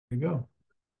We go.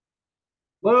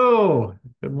 Hello.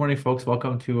 Good morning, folks.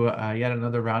 Welcome to yet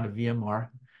another round of VMR.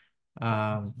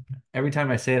 Um, every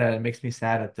time I say that, it makes me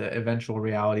sad at the eventual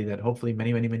reality that hopefully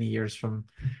many, many, many years from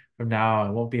now, I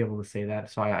won't be able to say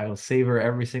that. So I will savor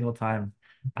every single time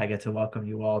I get to welcome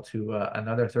you all to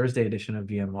another Thursday edition of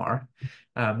VMR.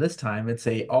 This time, it's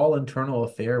a all internal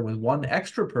affair with one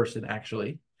extra person,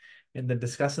 actually. In the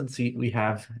discussant seat, we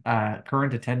have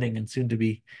current attending and soon to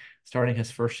be starting his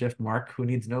first shift, Mark, who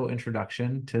needs no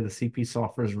introduction to the CP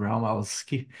software's realm. I'll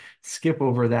skip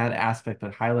over that aspect,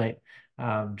 but highlight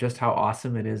just how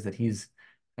awesome it is that he's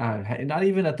not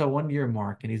even at the 1 year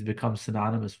mark and he's become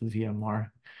synonymous with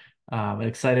VMR.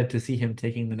 Excited to see him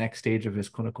taking the next stage of his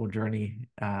clinical journey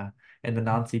in the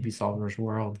non-CP solvers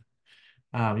world.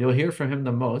 You'll hear from him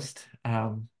the most.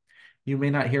 You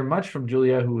may not hear much from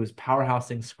Julia, who is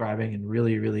powerhousing scribing and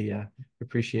really, really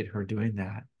appreciate her doing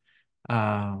that.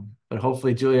 But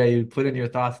hopefully, Julia, you put in your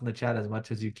thoughts in the chat as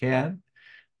much as you can.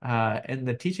 In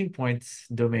the teaching points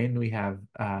domain, we have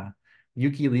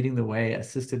Yuki leading the way,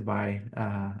 assisted by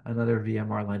another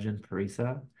VMR legend,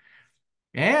 Parisa.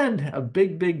 And a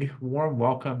big, big warm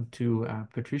welcome to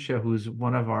Patricia, who's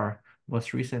one of our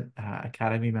most recent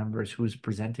Academy members who's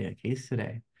presenting a case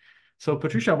today. So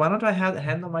Patricia, why don't I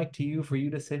hand the mic to you for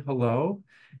you to say hello,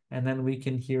 and then we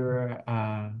can hear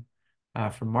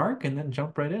from Mark and then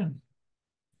jump right in.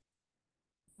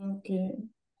 Okay.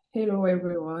 Hello,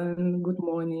 everyone. Good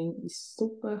morning. It's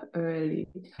super early.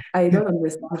 I don't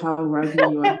understand how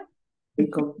Rabih you are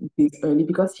wake up this early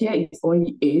because here it's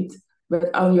only 8,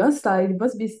 but on your side it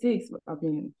must be 6. I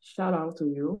mean, shout out to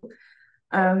you.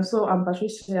 So I'm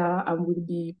Patricia. I will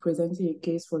be presenting a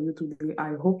case for you today.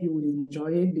 I hope you will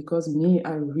enjoy it because me,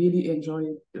 I really enjoy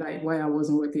it, like while I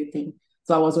was rotating.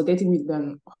 So I was rotating with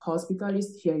an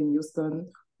hospitalist here in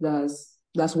Houston.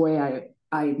 That's where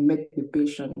I met the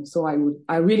patient. So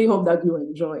I really hope that you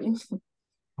enjoy.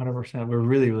 100%. We're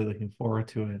really, really looking forward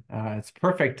to it. It's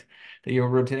perfect that you're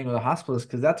rotating with a hospitalist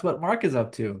because that's what Mark is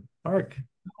up to. Mark.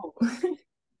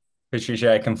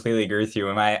 Patricia, I completely agree with you.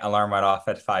 When my alarm went off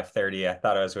at 5:30, I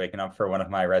thought I was waking up for one of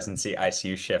my residency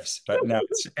ICU shifts, but no,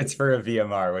 it's for a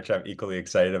VMR, which I'm equally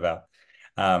excited about.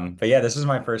 But yeah, this is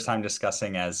my first time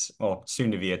discussing as well,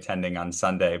 soon to be attending on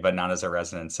Sunday, but not as a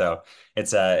resident. So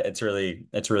it's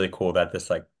really cool that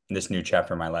this new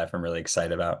chapter in my life I'm really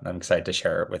excited about. I'm excited to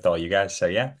share it with all you guys. So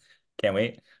yeah, can't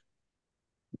wait.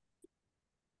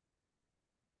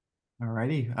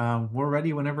 Alrighty. We're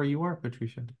ready whenever you are,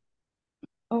 Patricia.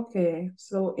 Okay,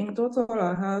 so in total,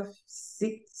 I have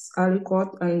 6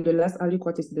 aliquot, and the last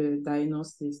aliquot is the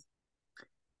diagnosis.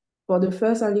 For the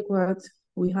first aliquot,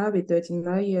 we have a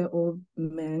 39-year-old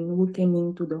man who came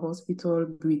into the hospital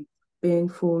with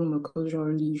painful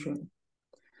mucosal lesion.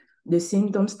 The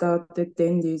symptoms started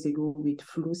 10 days ago with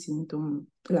flu symptoms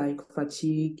like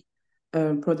fatigue,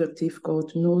 productive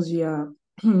cough, nausea,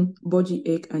 body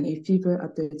ache, and a fever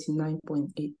at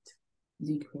 39.8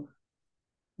 degrees.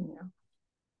 Yeah.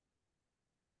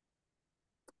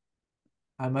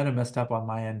 I might have messed up on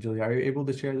my end, Julia. Are you able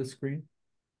to share the screen?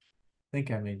 I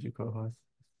think I made you co-host.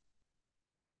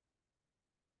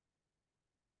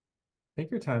 Take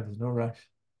your time. There's no rush.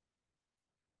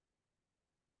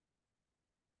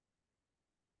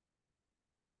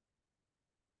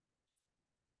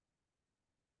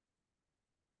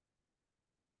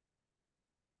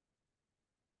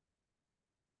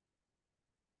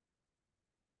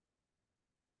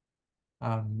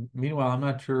 Meanwhile, I'm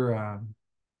not sure,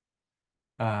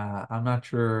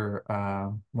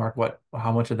 Mark,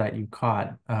 how much of that you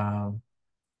caught.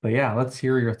 But yeah, let's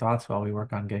hear your thoughts while we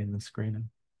work on getting the screen in.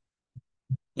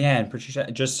 Yeah, and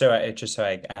Patricia, just so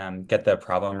I get the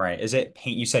problem right, is it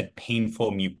pain? You said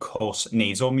painful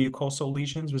nasal mucosal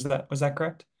lesions. Was that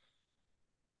correct?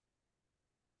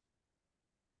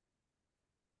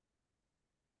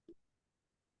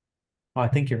 Oh, I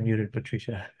think you're muted,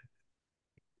 Patricia.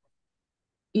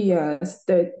 Yes,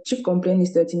 the chief complaint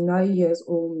is 39 years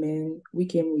old man who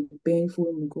came with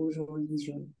painful mucosal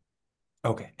lesion.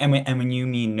 Okay, and when you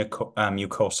mean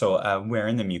mucosal, where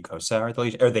in the mucosa are the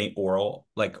lesions? Are they oral,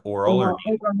 like oral or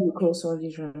Over mucosal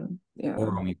lesion. Yeah.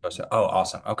 oral mucosa? Oh,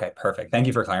 awesome. Okay, perfect. Thank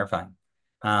you for clarifying.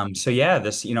 So yeah,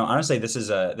 honestly, this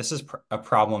is a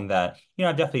problem that,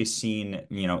 I've definitely seen,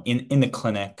 in the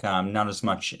clinic, not as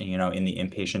much, in the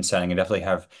inpatient setting. I definitely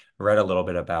have read a little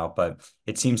bit about, but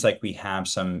it seems like we have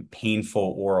some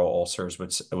painful oral ulcers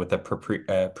with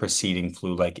a preceding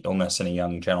flu-like illness in a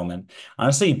young gentleman.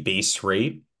 Honestly, base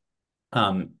rate.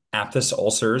 Aphthous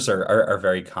ulcers are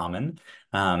very common.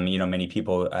 Many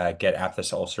people get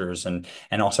aphthous ulcers, and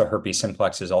also herpes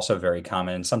simplex is also very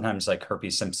common. And sometimes like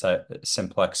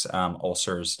simplex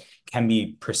ulcers can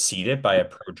be preceded by a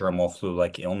prodromal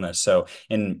flu-like illness. So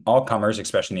in all comers,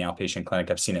 especially in the outpatient clinic,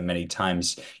 I've seen it many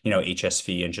times.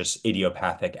 HSV and just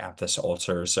idiopathic aphthous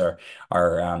ulcers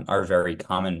are very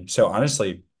common. So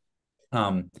honestly,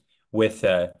 with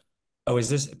oh, is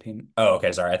this a pain? Oh,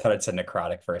 okay. Sorry. I thought it said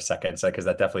necrotic for a second. So, because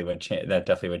that definitely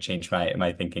would change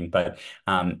my thinking. But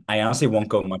I honestly won't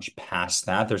go much past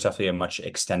that. There's definitely a much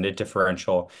extended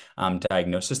differential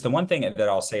diagnosis. The one thing that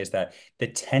I'll say is that the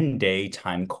 10-day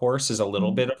time course is a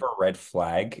little bit of a red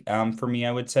flag for me,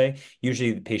 I would say.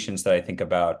 Usually the patients that I think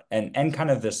about and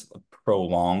kind of this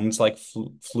prolonged like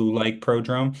flu-like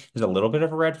prodrome is a little bit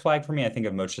of a red flag for me. I think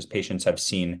of most just patients I've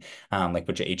seen like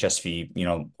with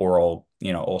HSV, oral,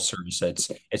 ulcers.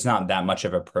 It's not that much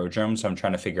of a prodrome, so I'm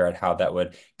trying to figure out how that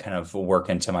would kind of work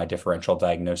into my differential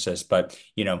diagnosis. But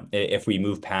if we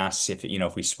move past,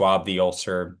 if we swab the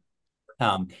ulcer.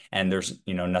 And there's,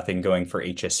 nothing going for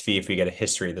HSV. If we get a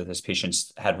history that this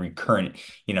patient's had recurrent,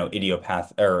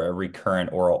 idiopath or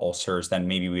recurrent oral ulcers, then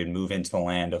maybe we would move into the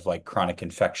land of like chronic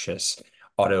infectious,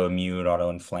 autoimmune,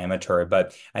 autoinflammatory.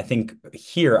 But I think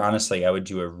here, honestly, I would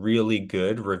do a really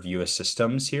good review of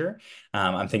systems here.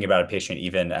 I'm thinking about a patient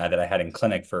even that I had in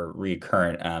clinic for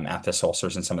recurrent aphthous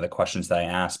ulcers and some of the questions that I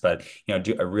asked, but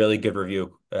do a really good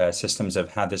review of systems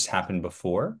of had this happened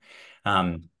before.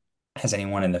 Has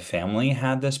anyone in the family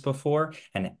had this before?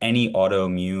 And any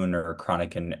autoimmune or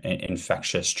chronic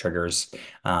infectious triggers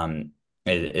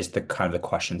is the kind of the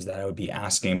questions that I would be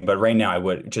asking. But right now, I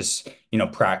would just,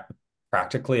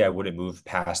 practically, I wouldn't move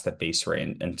past the base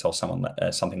rate until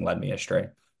something led me astray.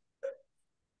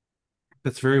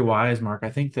 That's very wise, Mark. I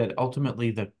think that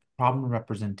ultimately the problem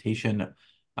representation,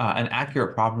 an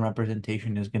accurate problem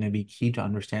representation is going to be key to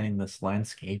understanding this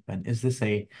landscape. And is this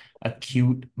a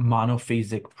acute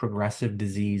monophasic progressive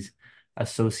disease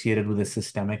associated with a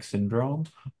systemic syndrome?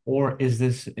 Or is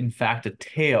this in fact a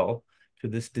tail to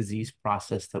this disease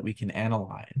process that we can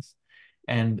analyze?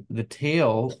 And the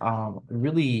tail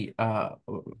really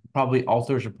probably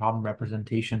alters a problem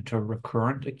representation to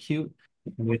recurrent acute,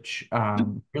 which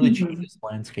really changes the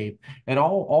landscape. It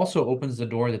also opens the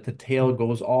door that the tail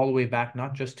goes all the way back,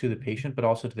 not just to the patient, but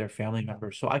also to their family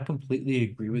members. So I completely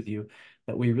agree with you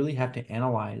that we really have to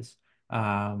analyze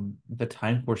the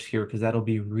time course here because that'll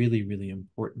be really, really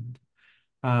important.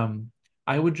 Um,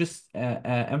 I would just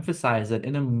emphasize that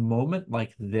in a moment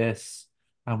like this,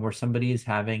 where somebody is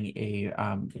having a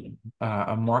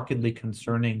markedly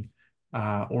concerning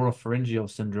oropharyngeal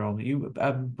syndrome,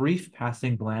 a brief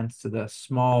passing glance to the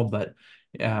small but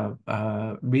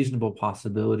reasonable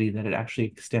possibility that it actually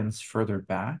extends further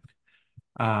back,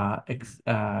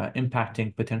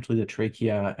 impacting potentially the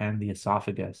trachea and the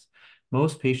esophagus.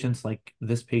 Most patients like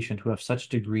this patient who have such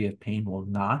degree of pain will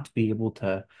not be able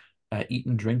to eat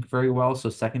and drink very well. So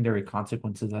secondary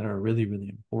consequences that are really, really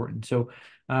important. So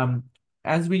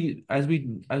as we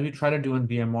try to do in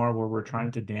VMR, where we're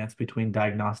trying to dance between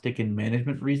diagnostic and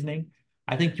management reasoning,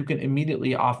 I think you can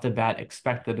immediately off the bat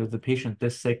expect that if the patient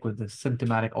this sick with this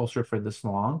symptomatic ulcer for this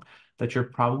long, that you're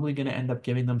probably going to end up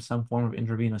giving them some form of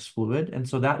intravenous fluid. And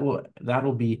so that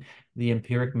will be the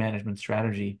empiric management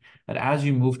strategy. That as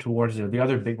you move towards it, the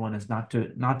other big one is not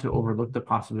to overlook the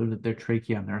possibility that their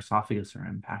trachea and their esophagus are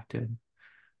impacted.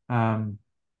 But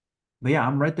yeah,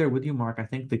 I'm right there with you, Mark. I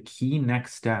think the key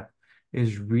next step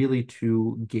is really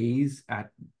to gaze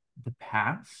at the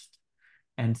past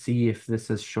and see if this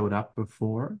has showed up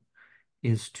before,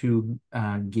 is to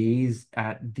gaze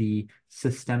at the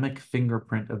systemic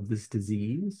fingerprint of this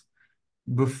disease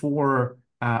before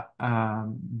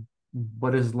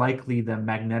what is likely the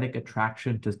magnetic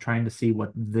attraction to trying to see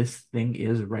what this thing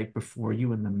is right before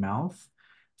you in the mouth,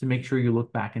 to make sure you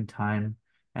look back in time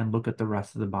and look at the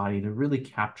rest of the body to really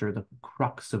capture the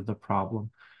crux of the problem.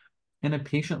 In a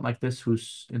patient like this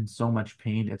who's in so much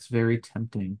pain, it's very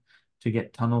tempting to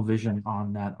get tunnel vision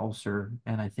on that ulcer.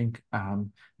 And I think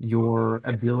your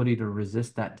ability to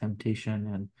resist that temptation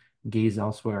and gaze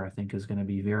elsewhere, I think, is going to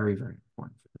be very, very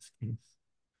important for this case.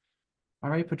 All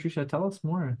right, Patricia, tell us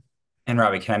more. And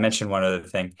Robbie, can I mention one other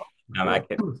thing? Yeah, I of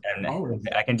can course. and Always.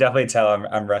 I can definitely tell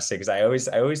I'm rusty because I always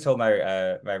told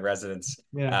my residents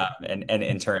Yeah. and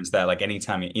interns that like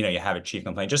anytime you have a chief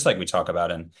complaint, just like we talk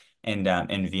about in and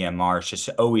VMRs, just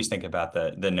always think about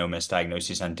the no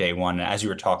misdiagnoses on day one. And as you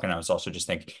were talking, I was also just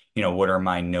thinking, what are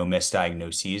my no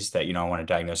misdiagnoses that, I want to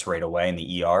diagnose right away in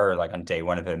the ER or like on day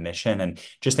one of admission, and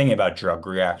just thinking about drug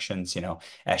reactions,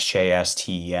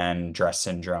 SJS, TEN, DRESS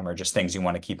syndrome, or just things you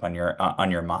want to keep on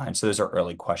your mind. So those are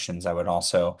early questions I would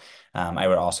also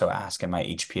ask in my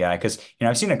HPI, because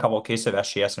I've seen a couple of cases of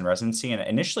SGS in residency, and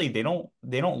initially they don't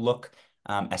look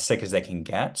as sick as they can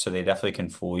get, so they definitely can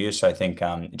fool you. So I think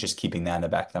just keeping that in the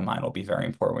back of the mind will be very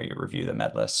important when you review the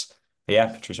med list. But yeah,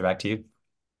 Patricia, back to you.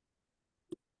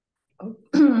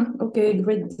 Okay,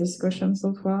 great discussion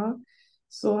so far.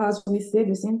 So as we said,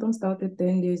 the symptoms started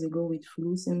 10 days ago with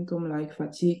flu symptoms like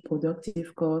fatigue,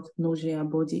 productive cough, nausea,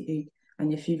 body ache,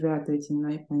 and a fever at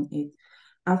 39.8.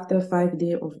 After 5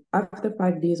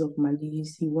 days of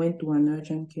malaise, he went to an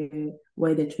urgent care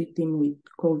where they treat him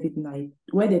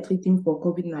for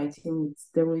COVID-19 with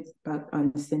steroids pack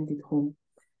and sent it home.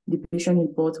 The patient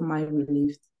reported mild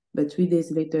relief, but 3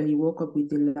 days later, he woke up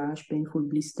with a large, painful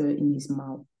blister in his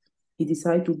mouth. He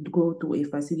decided to go to a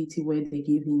facility where they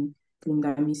gave him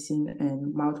clindamycin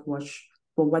and mouthwash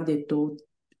for what they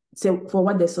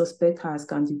suspect has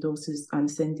candidosis, and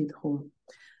sent it home.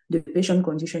 The patient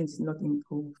condition did not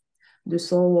improve. The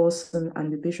sore worsened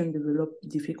and the patient developed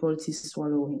difficulty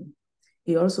swallowing.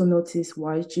 He also noticed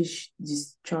whitish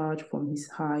discharge from his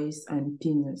eyes and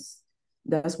penis.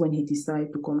 That's when he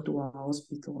decided to come to our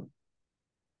hospital.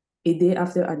 A day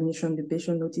after admission, the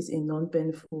patient noticed a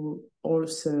non-painful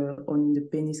ulcer on the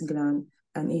penis gland,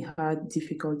 and he had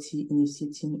difficulty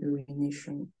initiating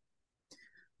urination.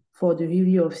 For the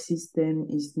review of system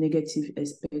is negative,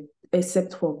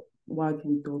 except for what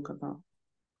we talk about.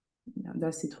 Yeah,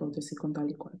 that's it for the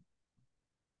secondary one.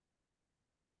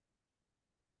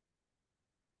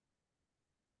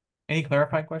 Any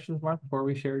clarifying questions, Mark, before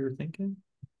we share your thinking?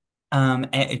 And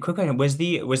a quick question, was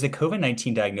the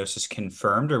COVID-19 diagnosis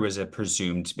confirmed or was it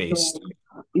presumed based?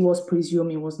 No, it was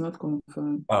presumed, it was not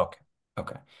confirmed. Oh, okay.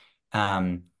 Okay.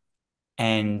 Um,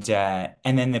 and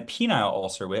then the penile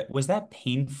ulcer, was that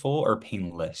painful or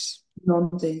painless?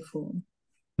 Non-painful.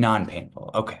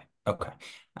 Non-painful. Okay. Okay.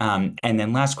 And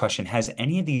then last question, has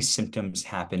any of these symptoms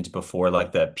happened before,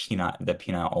 like the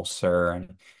penile ulcer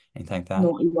and anything like that?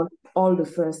 No, it was all the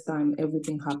first time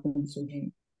everything happened to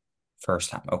him.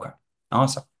 First time. Okay.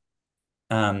 Awesome.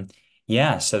 Um,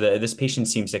 yeah, so this patient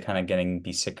seems to kind of getting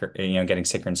sicker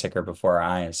and sicker before our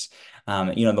eyes.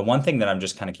 The one thing that I'm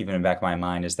just kind of keeping in the back of my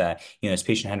mind is that, this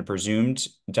patient had a presumed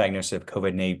diagnosis of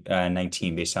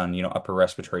COVID-19 based on, upper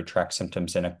respiratory tract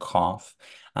symptoms and a cough,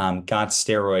 got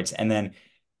steroids, and then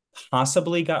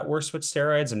possibly got worse with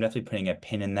steroids. I'm definitely putting a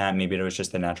pin in that. Maybe it was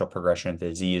just the natural progression of the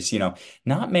disease.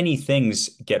 Not many things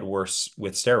get worse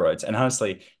with steroids. And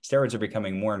honestly, steroids are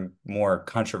becoming more and more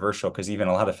controversial, because even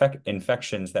a lot of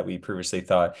infections that we previously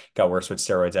thought got worse with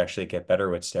steroids actually get better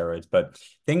with steroids. But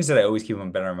things that I always keep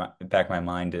in the back of my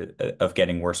mind of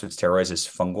getting worse with steroids is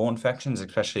fungal infections,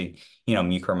 especially,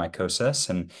 mucormycosis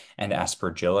and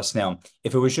aspergillus. Now,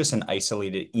 if it was just an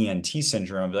isolated ENT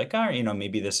syndrome, I'd be like, all right,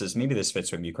 maybe this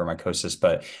fits with mucormycosis,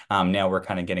 but now we're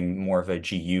kind of getting more of a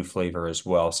GU flavor as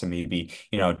well. So maybe,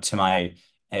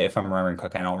 if I'm remembering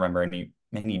correctly, I don't remember any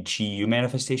GU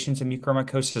manifestations of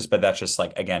mucormycosis, but that's just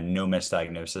like, again, no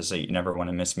misdiagnosis. So you never want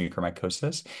to miss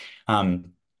mucormycosis.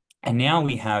 And now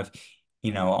we have,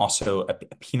 also a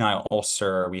penile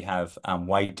ulcer. We have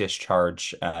white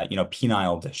discharge,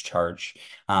 penile discharge.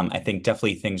 I think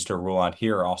definitely things to rule out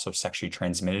here are also sexually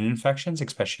transmitted infections,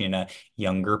 especially in a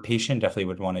younger patient. Definitely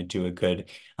would want to do a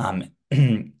good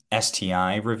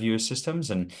STI review of systems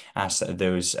and ask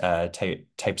those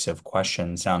types of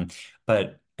questions.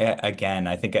 But again,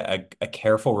 I think a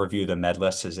careful review of the med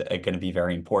list is going to be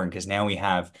very important, because now I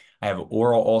have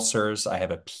oral ulcers, I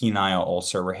have a penile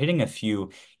ulcer. We're hitting a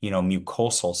few,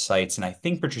 mucosal sites, and I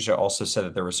think Patricia also said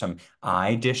that there was some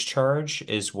eye discharge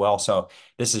as well. So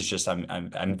this is just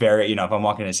I'm very, if I'm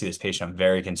walking to see this patient, I'm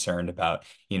very concerned about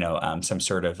some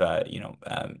sort of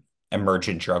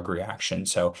emergent drug reaction.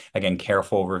 So again,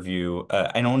 careful review.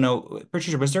 I don't know,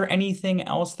 Patricia, was there anything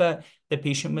else that the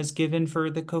patient was given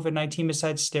for the COVID-19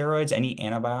 besides steroids? Any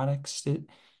antibiotics?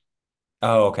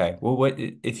 Oh, okay. Well, what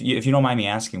if you don't mind me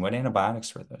asking, what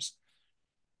antibiotics were those?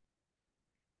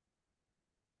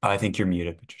 Oh, I think you're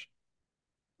muted, Patricia.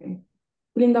 Okay.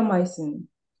 Clindamycin.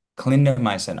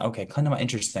 Clindamycin. Okay, clindamycin.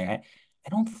 Interesting. I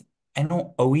don't I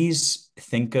don't always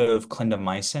think of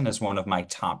clindamycin as one of my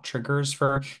top triggers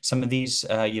for some of these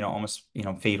almost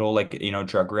fatal, like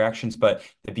drug reactions. But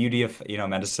the beauty of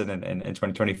medicine in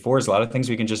 2024 is a lot of things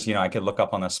we can just I could look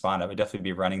up on the spot. I would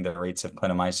definitely be running the rates of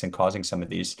clindamycin causing some of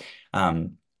these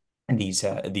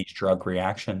drug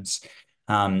reactions.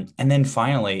 And then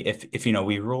finally, if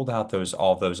we ruled out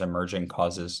all those emerging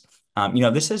causes,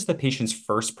 this is the patient's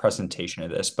first presentation of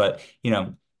this, but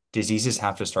diseases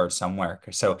have to start somewhere.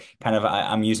 So kind of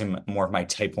I'm using more of my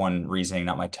type 1 reasoning,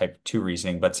 not my type 2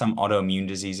 reasoning, but some autoimmune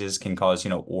diseases can cause,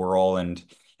 oral and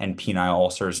penile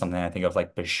ulcers, something I think of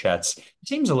like Behçet's. It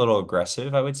seems a little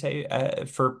aggressive, I would say,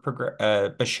 for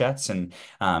Behçet's, and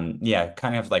yeah,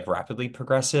 kind of like rapidly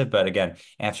progressive. But again,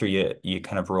 after you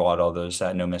kind of rule out all those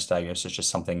no misdiagnosis, just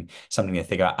something to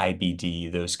think about.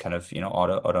 IBD, those kind of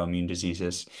autoimmune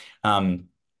diseases. I'm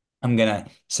gonna,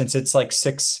 since it's like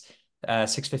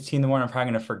 6:15 in the morning, I'm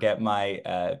probably gonna forget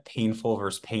my painful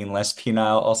versus painless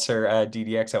penile ulcer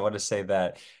DDX. I want to say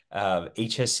that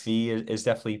HSV is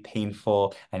definitely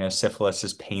painful. I know syphilis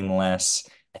is painless.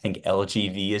 I think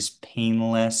LGV is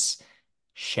painless.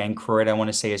 Chancroid, I want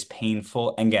to say, is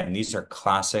painful. And again, these are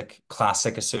classic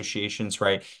associations,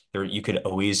 right? There, you could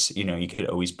always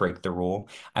break the rule.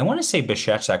 I want to say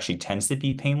Behçet's actually tends to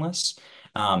be painless,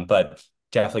 but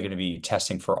definitely going to be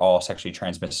testing for all sexually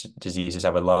transmitted diseases. I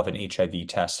would love an HIV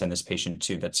test in this patient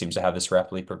too that seems to have this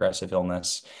rapidly progressive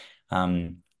illness.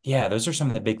 Yeah, those are some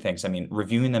of the big things. I mean,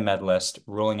 reviewing the med list,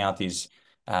 ruling out these,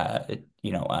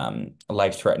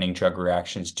 life-threatening drug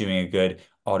reactions, doing a good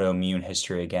autoimmune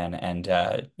history again, and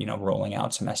rolling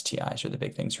out some STIs are the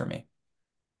big things for me.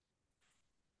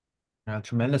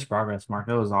 Tremendous progress, Mark.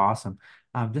 That was awesome.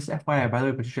 Just FYI, by the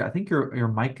way, Patricia, I think your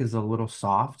mic is a little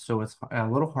soft, so it's a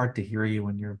little hard to hear you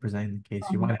when you're presenting the case.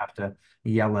 You might have to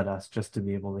yell at us just to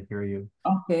be able to hear you.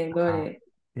 Okay, got Uh, it.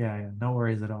 yeah, no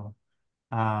worries at all.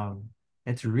 Um,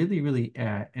 it's really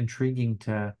intriguing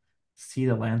to see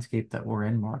the landscape that we're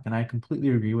in, Mark, and I completely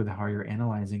agree with how you're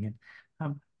analyzing it.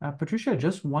 Patricia,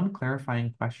 just one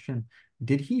clarifying question.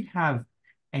 Did he have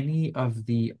any of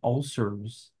the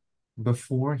ulcers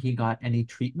before he got any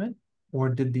treatment, or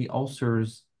did the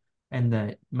ulcers and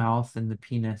the mouth and the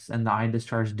penis and the eye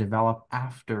discharge develop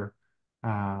after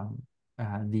um,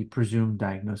 the presumed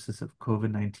diagnosis of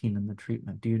COVID-19 and the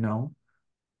treatment? Do you know?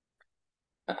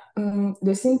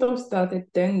 The symptoms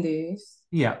started 10 days.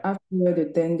 Yeah, After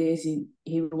the 10 days, he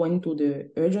went to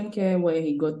the urgent care where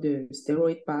he got the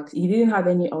steroid packs. He didn't have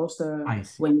any ulcer I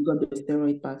see. when he got the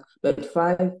steroid packs, but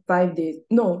five days,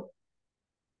 no,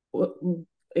 a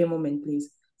moment,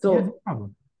 please. Yeah, no So,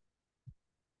 problem.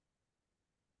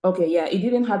 okay, yeah, he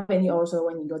didn't have any ulcer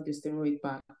when he got the steroid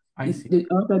pack. I see. The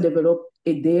ulcer developed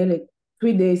a day, like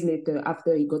 3 days later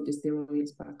after he got the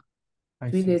steroids pack. I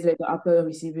Three see. days later after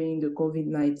receiving the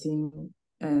COVID-19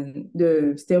 and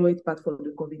the steroid part for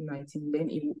the COVID-19, then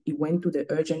he went to the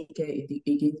urgent care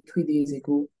again 3 days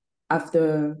ago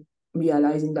after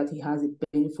realizing that he has a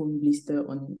painful blister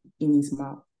in his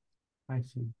mouth. I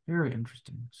see. Very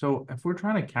interesting. So if we're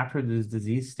trying to capture this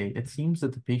disease state, it seems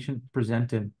that the patient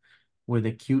presented with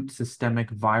acute systemic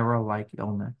viral-like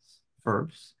illness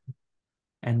first,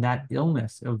 and that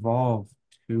illness evolved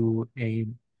to a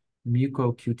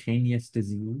mucocutaneous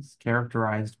disease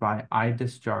characterized by eye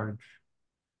discharge,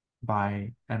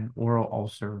 by an oral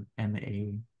ulcer, and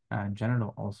a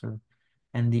genital ulcer.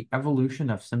 And the evolution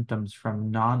of symptoms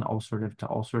from non-ulcerative to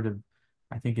ulcerative,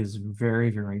 I think, is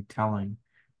very telling.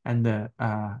 And the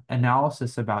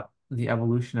analysis about the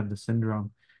evolution of the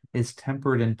syndrome is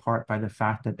tempered in part by the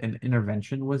fact that an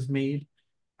intervention was made,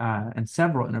 and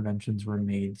several interventions were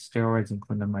made, steroids and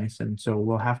clindamycin. So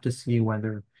we'll have to see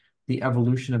whether the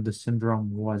evolution of the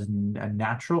syndrome was a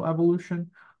natural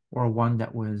evolution or one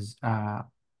that was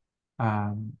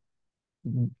um,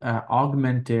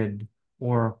 augmented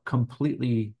or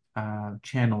completely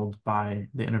channeled by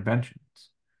the interventions.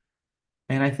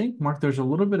 And I think, Mark, there's a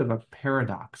little bit of a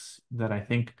paradox that I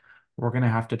think we're going to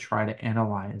have to try to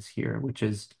analyze here, which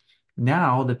is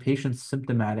now the patient's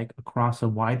symptomatic across a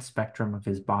wide spectrum of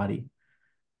his body,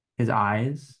 his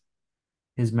eyes,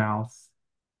 his mouth,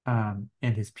 and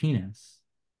his penis.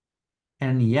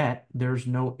 And yet there's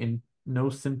no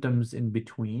symptoms in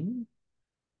between.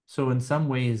 So in some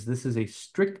ways, this is a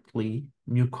strictly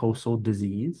mucosal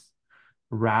disease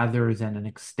rather than an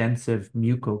extensive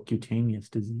mucocutaneous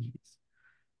disease.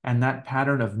 And that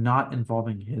pattern of not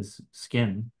involving his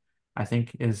skin, I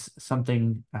think, is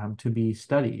something to be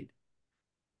studied.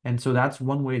 And so that's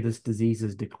one way this disease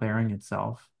is declaring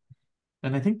itself.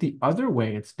 And I think the other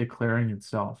way it's declaring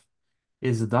itself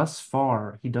is thus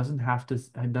far, he doesn't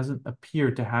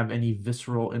appear to have any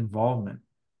visceral involvement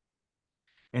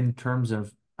in terms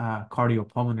of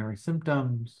cardiopulmonary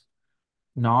symptoms,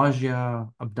 nausea,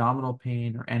 abdominal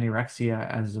pain, or anorexia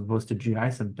as opposed to GI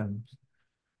symptoms.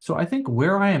 So I think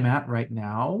where I am at right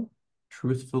now,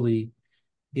 truthfully,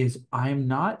 is I'm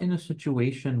not in a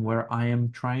situation where I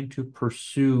am trying to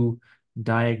pursue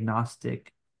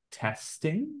diagnostic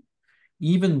testing,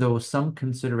 even though some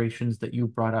considerations that you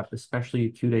brought up, especially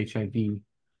acute HIV,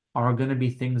 are going to be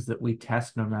things that we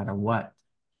test no matter what.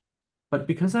 But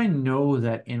because I know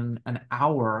that in an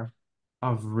hour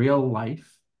of real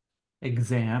life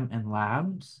exam and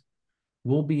labs,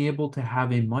 we'll be able to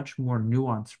have a much more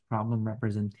nuanced problem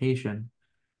representation,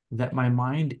 that my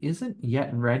mind isn't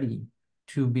yet ready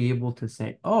to be able to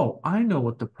say, oh, I know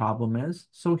what the problem is,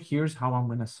 so here's how I'm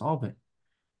going to solve it.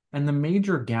 And the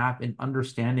major gap in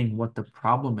understanding what the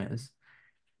problem is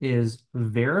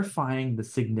verifying the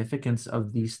significance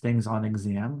of these things on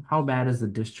exam. How bad is the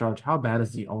discharge? How bad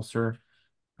is the ulcer?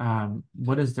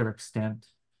 What is their extent?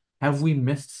 Have we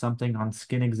missed something on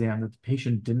skin exam that the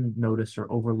patient didn't notice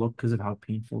or overlook because of how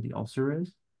painful the ulcer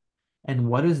is? And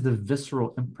what is the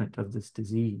visceral imprint of this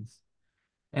disease?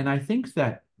 And I think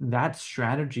that that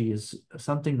strategy is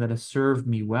something that has served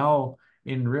me well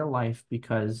in real life,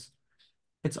 because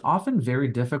it's often very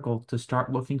difficult to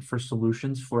start looking for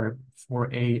solutions for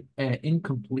a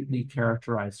incompletely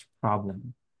characterized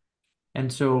problem.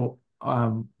 And so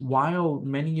while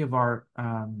many of our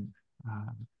uh,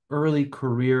 early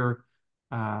career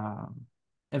uh,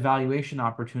 evaluation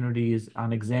opportunities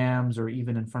on exams or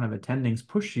even in front of attendings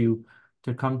push you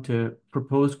to come to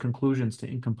propose conclusions to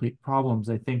incomplete problems,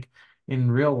 I think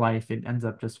in real life it ends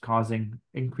up just causing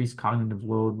increased cognitive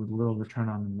load with little return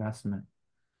on investment.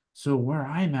 So where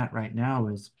I'm at right now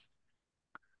is,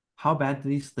 how bad do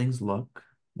these things look?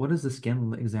 What does the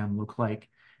skin exam look like?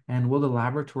 And will the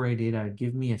laboratory data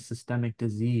give me a systemic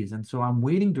disease? And so I'm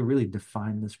waiting to really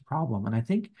define this problem. And I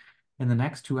think in the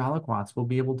next two aliquots, we'll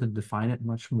be able to define it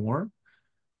much more,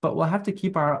 but we'll have to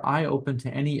keep our eye open to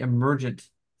any emergent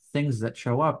things that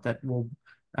show up that will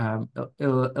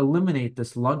eliminate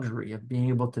this luxury of being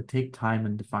able to take time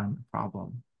and define the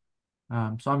problem.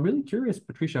 So I'm really curious,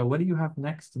 Patricia, what do you have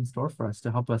next in store for us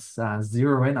to help us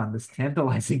zero in on this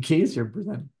tantalizing case you're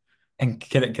presenting? And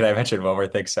can I mention one more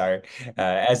thing? Sorry.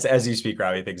 As you speak,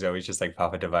 Robbie, things always just like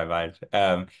pop into my mind.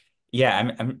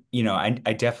 Yeah,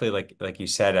 I definitely like you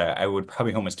said, I would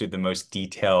probably almost do the most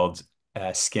detailed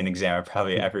skin exam I've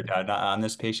probably ever done on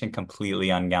this patient, completely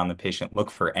ungown the patient, look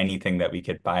for anything that we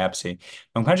could biopsy.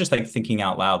 I'm kind of just like thinking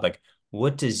out loud, like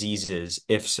what diseases,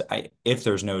 if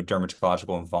there's no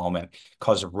dermatological involvement,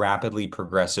 cause rapidly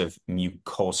progressive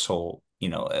mucosal,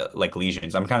 like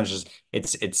lesions. I'm kind of just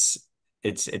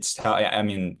I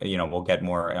mean, we'll get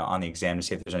more on the exam to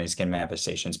see if there's any skin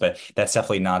manifestations, but that's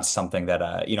definitely not something that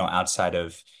outside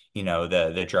of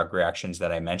the drug reactions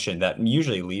that I mentioned, that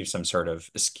usually leave some sort of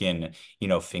skin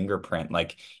fingerprint.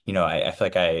 Like I feel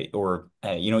like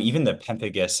even the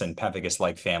pemphigus and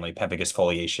pemphigus-like family, pemphigus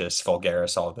foliaceus,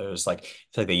 vulgaris, all of those, like I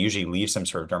feel like they usually leave some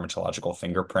sort of dermatological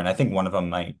fingerprint. I think one of them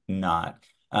might not.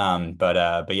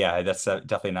 But yeah, that's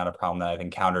definitely not a problem that I've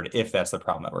encountered, if that's the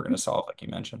problem that we're going to solve, like you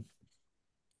mentioned.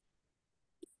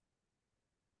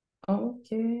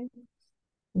 Okay,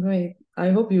 great. I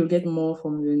hope you'll get more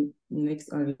from the next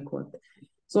report.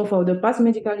 So for the past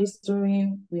medical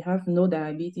history, we have no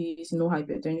diabetes, no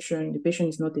hypertension. The patient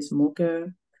is not a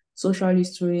smoker. Social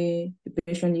history, the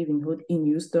patient lives in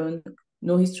Houston.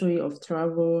 No history of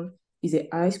travel. He's a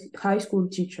high school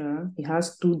teacher. He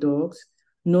has 2 dogs.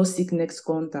 No sickness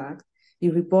contact. He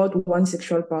report one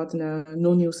sexual partner.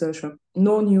 No new sexual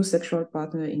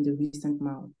partner in the recent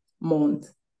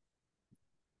month.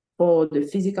 For the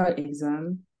physical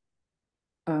exam,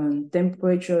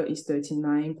 temperature is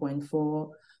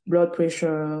 39.4, blood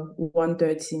pressure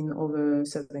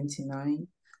 113/79,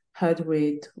 heart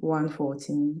rate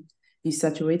 114. Is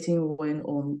saturating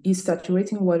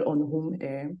well on home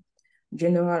air.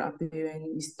 General appearance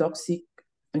is toxic,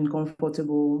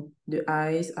 uncomfortable. The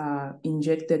eyes are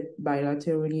injected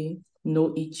bilaterally,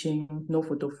 no itching, no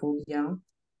photophobia.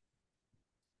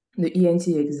 The ENT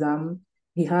exam,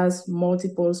 he has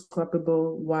multiple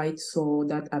scrapable white sore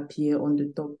that appear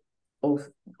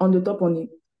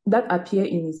that appear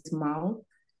in his mouth,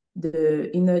 the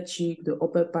inner cheek, the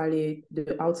upper palate,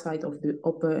 the outside of the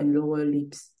upper and lower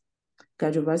lips.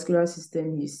 Cardiovascular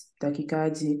system is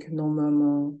tachycardic, no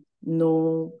murmur,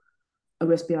 no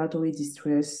respiratory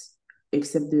distress,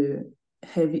 except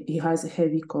he has a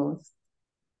heavy cough.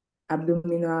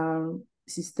 Abdominal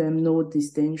system, no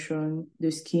distension.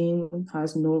 The skin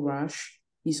has no rash.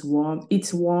 It's warm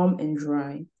and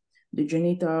dry. The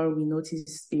genital, we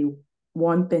notice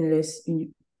one painless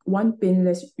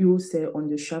ulcer on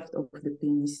the shaft of the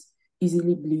penis,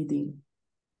 easily bleeding.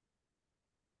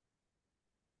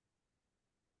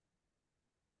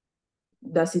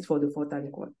 That's it for the fourth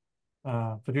aliquot.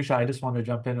 Patricia, I just want to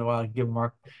jump in a while, give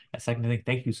Mark a second to think.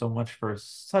 Thank you so much for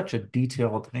such a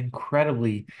detailed,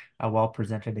 incredibly well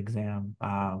presented exam.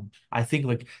 I think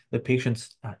like the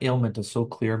patient's ailment is so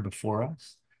clear before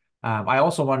us. I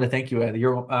also wanted to thank you.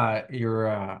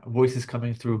 Your voice is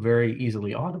coming through very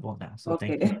easily audible now, so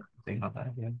thank you Okay. for saying all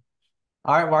that. Yeah.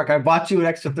 All right, Mark, I bought you an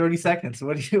extra 30 seconds.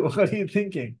 What are you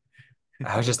thinking?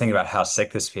 I was just thinking about how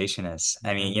sick this patient is.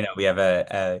 I Yeah. mean, we have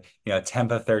a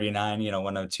temp of 39,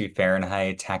 102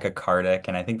 Fahrenheit, tachycardic,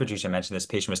 and I think Patricia mentioned this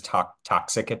patient was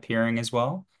toxic appearing as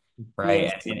well,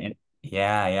 right? Yes.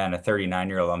 Yeah, and a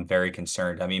 39-year-old, I'm very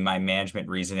concerned. I mean, my management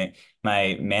reasoning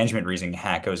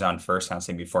hat goes on first,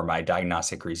 honestly, before my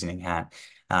diagnostic reasoning hat.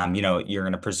 You're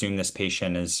going to presume this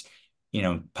patient is,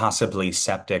 possibly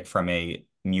septic from a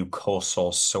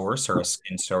mucosal source or a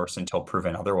skin source until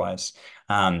proven otherwise.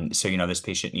 So, this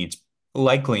patient needs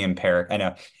likely empiric. I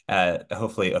know,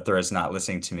 hopefully Uthra is not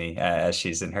listening to me as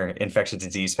she's in her infectious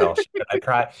disease fellowship,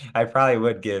 but I probably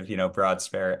would give, broad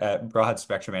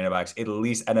spectrum antibiotics, at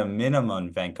least at a minimum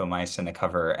vancomycin to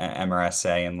cover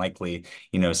MRSA and likely,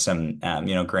 some,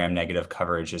 gram negative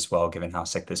coverage as well, given how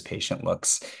sick this patient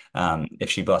looks, if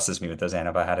she blesses me with those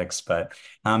antibiotics. But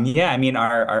yeah, I mean,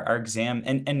 our exam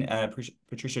and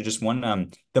Patricia, just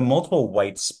one, the multiple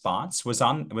white spots was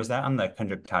that on the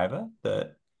conjunctiva?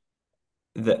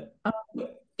 The Um,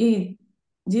 he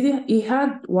he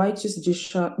had white just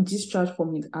discharge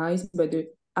from his eyes, but the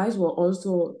eyes were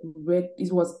also red.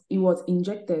 It was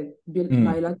injected mm,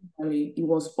 bilaterally. It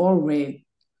was all red,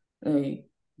 like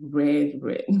red.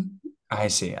 I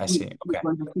see. The Okay.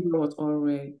 conjunctiva was all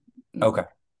red. Okay.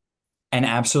 And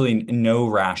absolutely no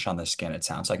rash on the skin, it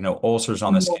sounds like. No ulcers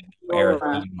on the No, skin, no no rash,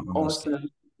 erythema on the skin. awesome.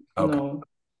 Okay. No.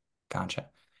 Gotcha.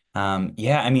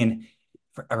 Yeah, I mean,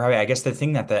 Robbie, I guess the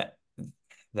thing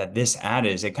that this ad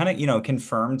is, it kind of,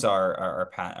 confirms our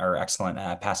excellent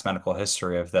past medical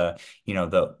history of the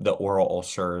oral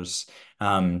ulcers,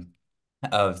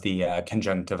 of the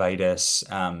conjunctivitis,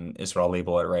 is what I'll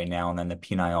label it right now, and then the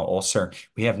penile ulcer.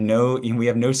 We have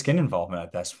no skin involvement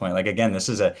at this point. Like again, this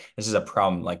is a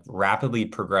problem, like rapidly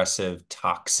progressive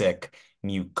toxic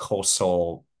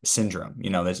mucosal syndrome.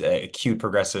 There's acute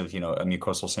progressive, a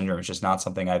mucosal syndrome. It's just not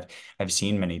something I've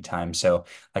seen many times. So,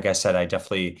 like I said, I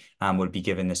definitely would be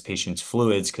giving this patient's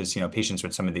fluids because patients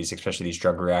with some of these, especially these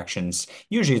drug reactions,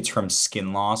 usually it's from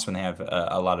skin loss when they have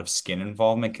a lot of skin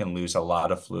involvement, can lose a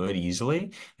lot of fluid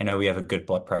easily. I know we have a good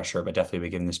blood pressure, but definitely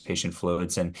be giving this patient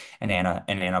fluids and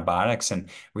antibiotics, and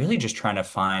really just trying to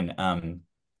find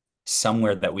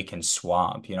somewhere that we can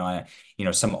swab.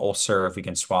 Some ulcer, if we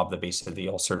can swab the base of the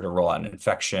ulcer to rule out an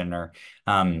infection, or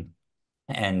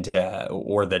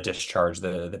the discharge,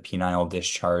 the penile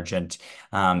discharge, and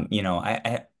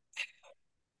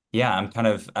yeah,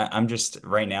 I'm just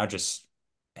right now, just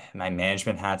my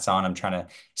management hat's on. I'm trying to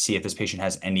see if this patient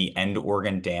has any end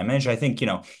organ damage. I think,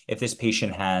 if this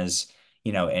patient has,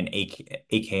 an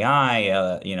AKI,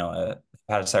 a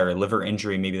hepatocellular liver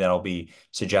injury, maybe that'll be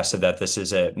suggested that this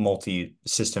is a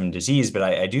multi-system disease. But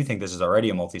I do think this is already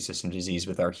a multi-system disease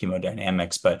with our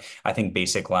hemodynamics. But I think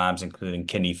basic labs, including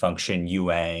kidney function,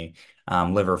 UA,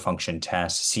 liver function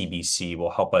tests, CBC,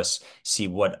 will help us see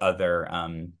what other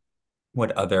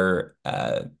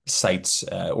sites,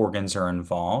 organs are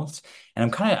involved.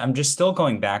 And I'm just still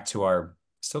going back to our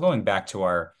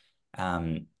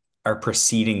our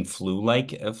preceding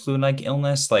flu-like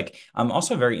illness. Like I'm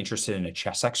also very interested in a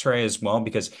chest X-ray as well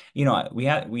because we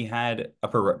had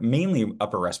mainly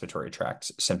upper respiratory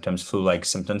tract symptoms, flu-like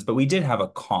symptoms, but we did have a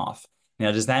cough.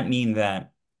 Now, does that mean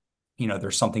that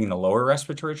there's something in the lower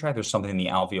respiratory tract, there's something in the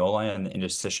alveoli and the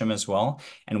interstitium as well,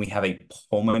 and we have a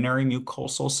pulmonary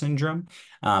mucosal syndrome?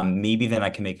 Maybe then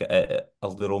I can make a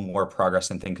little more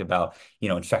progress and think about,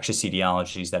 infectious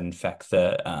etiologies that infect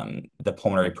the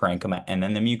pulmonary parenchyma and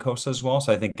then the mucosa as well.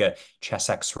 So I think a chest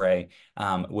X-ray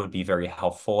would be very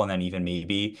helpful, and then even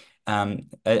maybe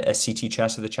a CT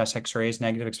chest of the chest X-ray is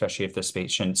negative, especially if this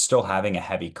patient's still having a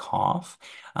heavy cough.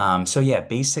 So yeah,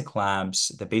 basic labs,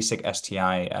 the basic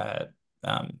STI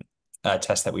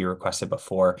test that we requested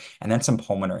before, and then some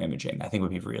pulmonary imaging, I think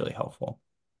would be really helpful.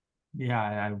 Yeah,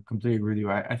 I completely agree with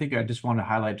you. I think I just want to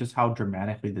highlight just how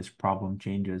dramatically this problem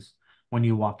changes when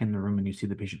you walk in the room and you see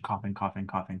the patient coughing, coughing,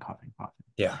 coughing, coughing, coughing.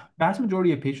 Yeah. Vast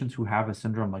majority of patients who have a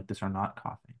syndrome like this are not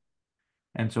coughing.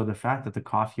 And so the fact that the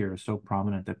cough here is so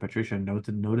prominent that Patricia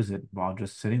notice it while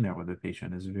just sitting there with the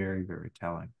patient is very, very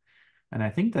telling. And I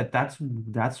think that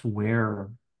that's where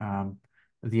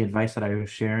the advice that I was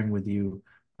sharing with you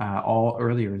all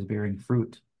earlier is bearing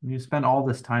fruit. You spend all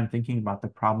this time thinking about the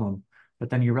problem, but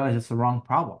then you realize it's the wrong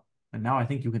problem. And now I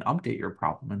think you can update your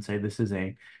problem and say this is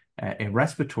a a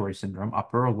respiratory syndrome,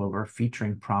 upper or lower,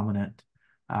 featuring prominent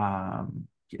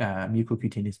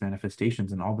mucocutaneous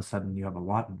manifestations, and all of a sudden you have a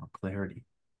lot more clarity.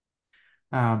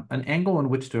 An angle in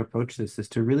which to approach this is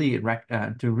to really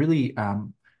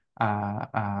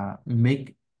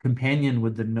make companion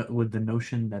with the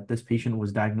notion that this patient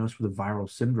was diagnosed with a viral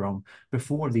syndrome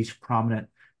before these prominent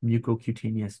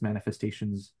mucocutaneous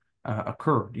manifestations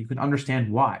occurred. You can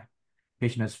understand why.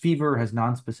 Patient has fever, has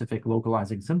non-specific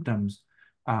localizing symptoms,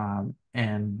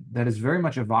 and that is very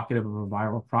much evocative of a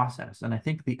viral process. And I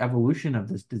think the evolution of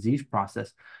this disease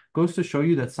process goes to show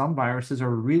you that some viruses are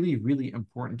really, really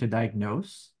important to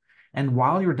diagnose. And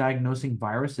while you're diagnosing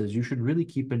viruses, you should really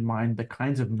keep in mind the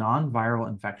kinds of non-viral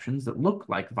infections that look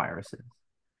like viruses.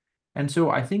 And so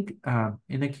I think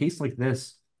in a case like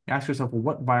this, ask yourself, well,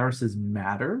 what viruses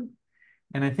matter?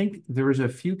 And I think there is a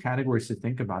few categories to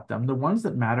think about them. The ones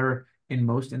that matter in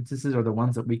most instances are the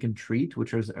ones that we can treat,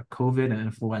 which is a COVID and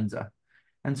influenza.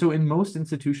 And so in most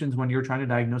institutions, when you're trying to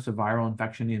diagnose a viral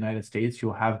infection in the United States,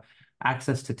 you'll have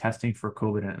access to testing for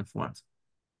COVID and influenza.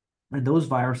 And those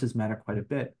viruses matter quite a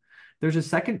bit. There's a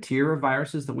second tier of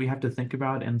viruses that we have to think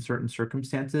about in certain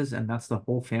circumstances, and that's the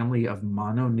whole family of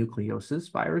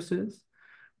mononucleosis viruses,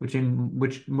 which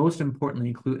most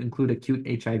importantly include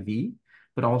acute HIV,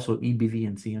 but also EBV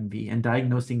and CMV. And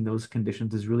diagnosing those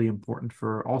conditions is really important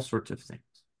for all sorts of things.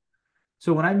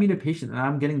 So when I meet a patient and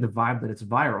I'm getting the vibe that it's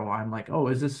viral, I'm like, oh,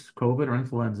 is this COVID or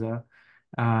influenza?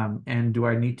 And do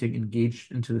I need to engage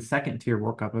into the second tier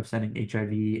workup of sending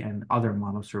HIV and other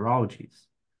monoserologies?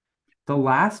 The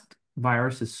last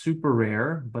virus is super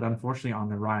rare, but unfortunately on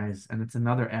the rise, and it's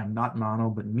another M, not mono,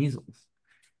 but measles.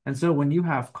 And so when you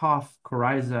have cough,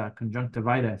 coryza,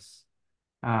 conjunctivitis,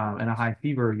 and a high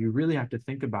fever, you really have to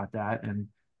think about that. And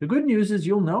the good news is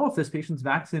you'll know if this patient's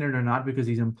vaccinated or not because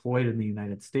he's employed in the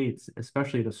United States,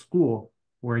 especially at a school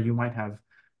where you might have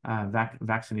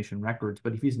vaccination records.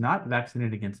 But if he's not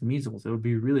vaccinated against measles, it would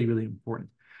be really, really important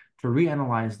to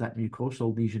reanalyze that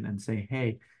mucosal lesion and say,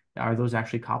 hey, are those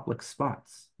actually Koplik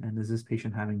spots? And is this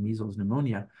patient having measles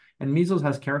pneumonia? And measles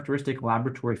has characteristic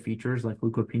laboratory features like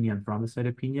leukopenia and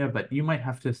thrombocytopenia, but you might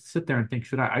have to sit there and think,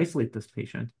 should I isolate this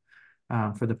patient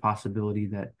for the possibility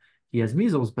that he has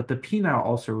measles? But the penile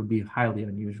ulcer would be highly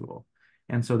unusual.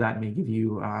 And so that may give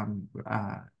you a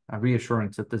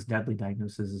reassurance that this deadly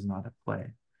diagnosis is not at play.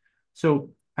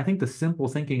 So I think the simple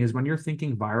thinking is when you're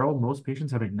thinking viral, most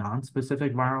patients have a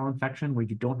non-specific viral infection where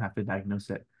you don't have to diagnose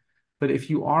it. But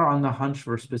if you are on the hunch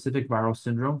for a specific viral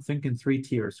syndrome, think in three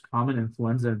tiers: common,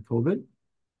 influenza, and COVID.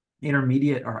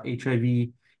 Intermediate are HIV,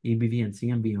 EBV, and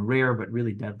CMV, and rare, but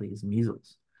really deadly is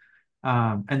measles.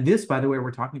 And this, by the way,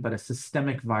 we're talking about a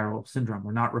systemic viral syndrome.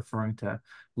 We're not referring to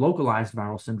localized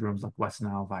viral syndromes like West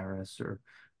Nile virus or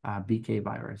BK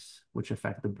virus, which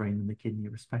affect the brain and the kidney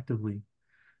respectively.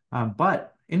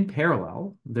 But in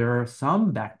parallel, there are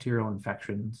some bacterial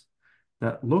infections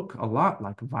that look a lot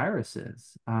like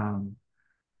viruses.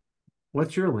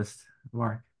 What's your list,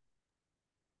 Mark?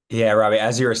 Yeah, Robbie,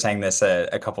 as you were saying this,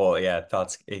 a couple,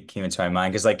 thoughts it came into my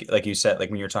mind because, like you said,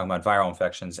 like when you're talking about viral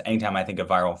infections, anytime I think of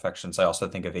viral infections, I also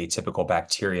think of atypical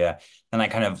bacteria. And I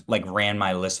kind of like ran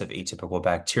my list of atypical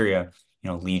bacteria,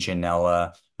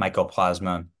 Legionella,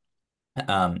 Mycoplasma,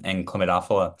 and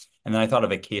Chlamydophila. And then I thought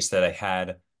of a case that I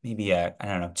had maybe, I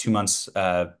don't know, 2 months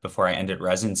before I ended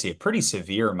residency, a pretty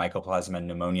severe Mycoplasma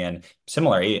pneumonia, and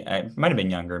similar, I might have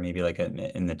been younger, maybe like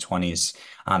in the 20s,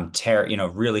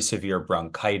 really severe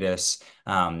bronchitis,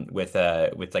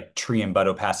 with like tree and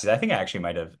buddopasties. I think I actually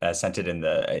might have sent it in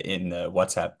the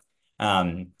WhatsApp.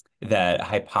 That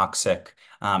hypoxic.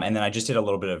 And then I just did a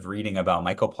little bit of reading about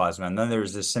mycoplasma. And then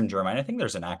there's this syndrome, and I think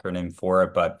there's an acronym for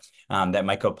it, but that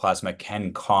mycoplasma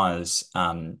can cause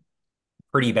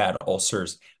pretty bad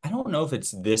ulcers. I don't know if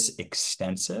it's this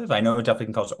extensive. I know it definitely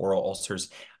can cause oral ulcers.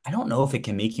 I don't know if it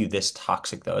can make you this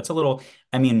toxic, though. It's a little,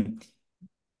 I mean,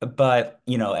 but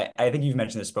I think you've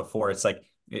mentioned this before. It's like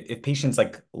if patients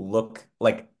like look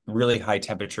like really high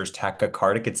temperatures,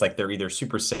 tachycardic, it's like they're either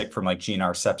super sick from like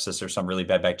GNR sepsis or some really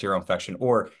bad bacterial infection,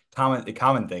 or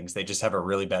common things, they just have a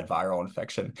really bad viral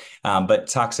infection. But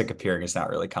toxic appearing is not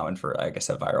really common for, I guess,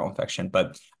 a viral infection.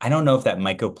 But I don't know if that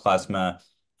mycoplasma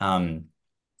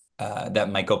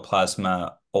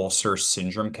ulcer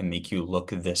syndrome can make you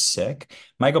look this sick.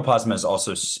 Mycoplasma is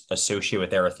also associated with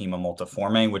erythema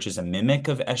multiforme, which is a mimic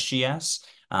of SGS.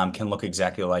 Can look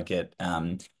exactly like it,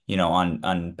 on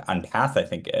path, I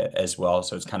think, as well.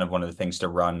 So it's kind of one of the things to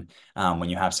run when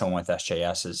you have someone with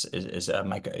SJS is a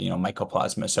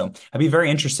mycoplasma. So I'd be very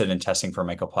interested in testing for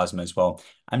mycoplasma as well.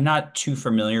 I'm not too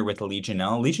familiar with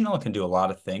Legionella. Legionella can do a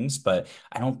lot of things, but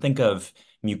I don't think of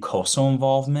mucosal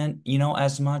involvement,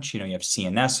 as much. You have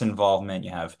CNS involvement,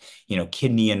 you have,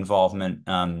 kidney involvement,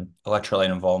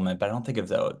 electrolyte involvement, but I don't think of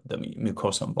the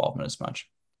mucosal involvement as much.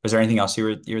 Was there anything else you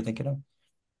were thinking of?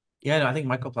 Yeah, no, I think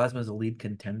mycoplasma is a lead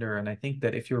contender. And I think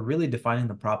that if you're really defining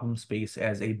the problem space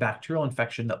as a bacterial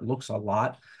infection that looks a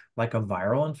lot like a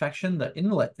viral infection, the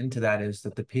inlet into that is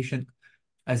that the patient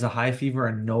has a high fever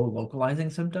and no localizing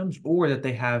symptoms, or that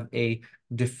they have a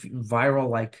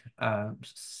viral-like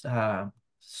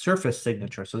surface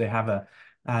signature. So they have a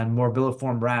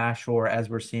morbilliform rash, or as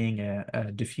we're seeing,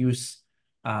 a diffuse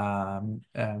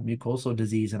mucosal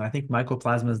disease. And I think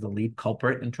mycoplasma is the lead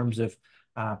culprit in terms of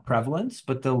prevalence,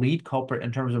 but the lead culprit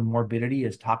in terms of morbidity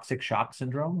is toxic shock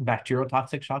syndrome, bacterial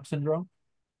toxic shock syndrome.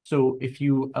 So if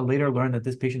you later learn that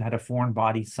this patient had a foreign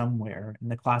body somewhere, and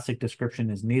the classic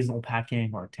description is nasal packing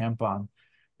or tampon,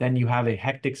 then you have a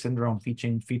hectic syndrome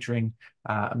featuring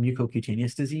a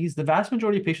mucocutaneous disease. The vast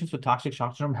majority of patients with toxic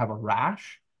shock syndrome have a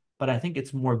rash, but I think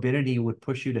its morbidity would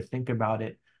push you to think about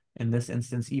it in this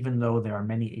instance, even though there are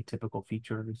many atypical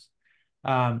features.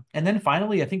 And then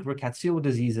finally, I think rickettsial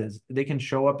diseases, they can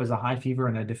show up as a high fever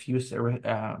and a diffuse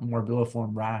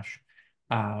morbilliform rash.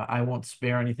 I won't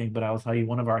spare anything, but I'll tell you,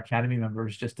 one of our Academy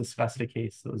members just discussed a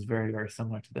case that was very, very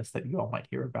similar to this that you all might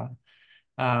hear about.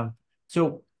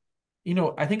 So,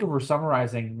 I think if we're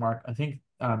summarizing, Mark, I think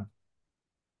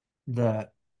the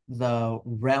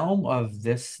realm of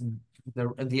this,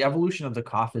 the evolution of the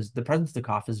cough is, the presence of the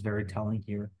cough is very telling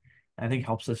here. I think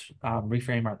helps us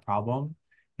reframe our problem.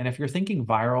 And if you're thinking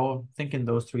viral, think in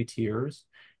those three tiers.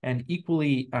 And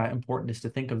equally important is to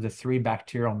think of the three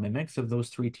bacterial mimics of those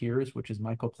three tiers, which is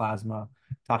mycoplasma,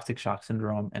 toxic shock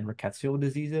syndrome, and rickettsial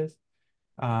diseases.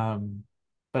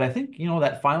 But I think,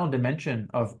 that final dimension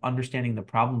of understanding the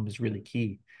problem is really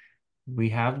key. We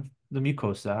have the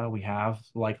mucosa, we have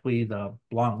likely the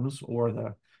lungs or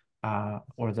the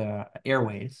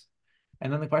airways.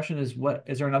 And then the question is, what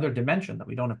is there another dimension that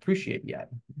we don't appreciate yet?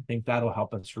 I think that'll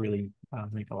help us really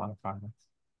make a lot of progress.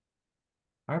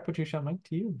 All right, Patricia, Mike,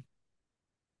 to you.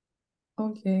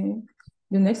 Okay.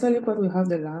 The next report we have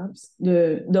the labs.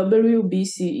 The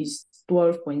WBC is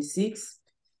 12.6,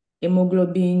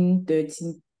 hemoglobin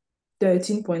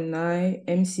 13.9,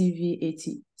 MCV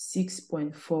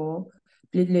 86.4,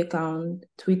 platelet count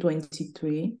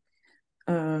 323.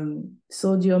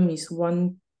 Sodium is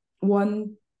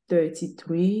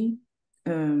 133,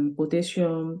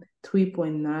 potassium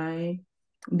 3.9,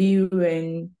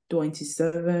 BUN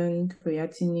 27,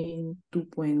 creatinine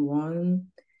 2.1,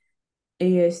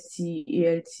 AST,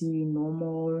 ALT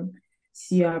normal,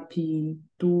 CRP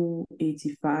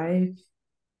 285,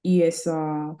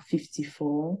 ESR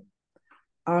 54,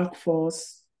 ALK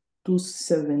force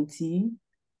 270,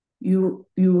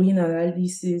 urine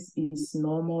analysis is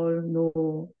normal,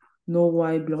 no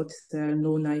white blood cell,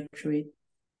 no nitrate.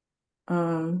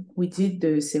 We did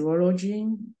the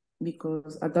serology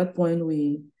because at that point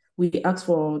we asked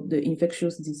for the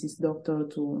infectious disease doctor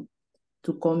to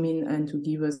come in and to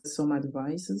give us some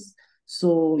advices.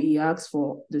 So he asked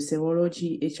for the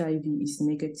serology. HIV is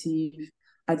negative,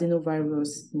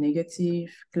 adenovirus negative,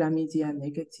 chlamydia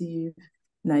negative,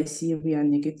 Neisseria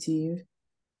negative.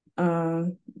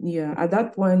 At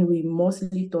that point, we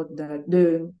mostly thought that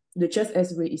the chest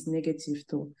X-ray is negative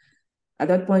too. At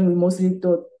that point, we mostly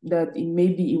thought that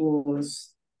maybe it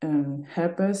was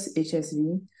herpes,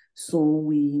 HSV. So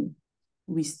we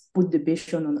put the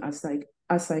patient on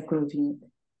acyclovir.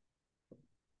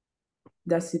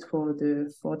 That's it for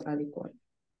the fourth report.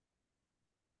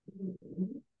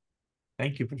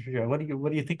 Thank you, Patricia.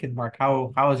 What are you thinking, Mark?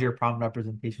 How has your problem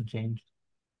representation changed?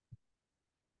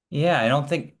 Yeah, I don't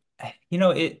think,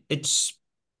 it's,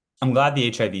 I'm glad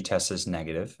the HIV test is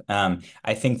negative.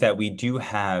 I think that we do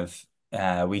have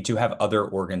other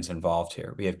organs involved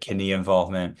here. We have kidney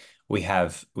involvement. We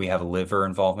have liver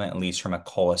involvement, at least from a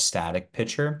cholestatic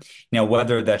picture. Now,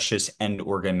 whether that's just end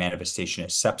organ manifestation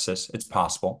is sepsis, it's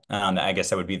possible. I guess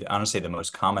that would be honestly the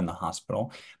most common in the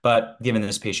hospital. But given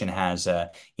this patient has an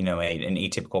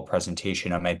atypical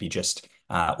presentation, it might be just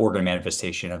organ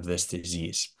manifestation of this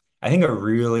disease. I think a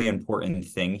really important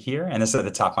thing here, and this is at the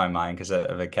top of my mind because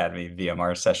of Academy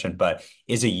VMR session, but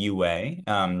is a UA.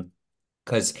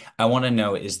 Because I want to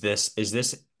know,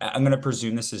 I'm going to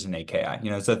presume this is an AKI.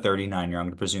 It's a 39-year. I'm going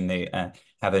to presume they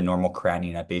have a normal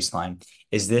creatinine at baseline.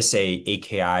 Is this a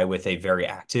AKI with a very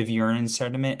active urine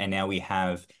sediment? And now we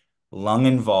have lung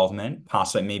involvement,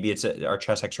 possibly maybe our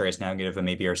chest X-ray is negative, and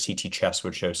maybe our CT chest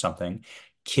would show something.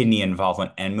 Kidney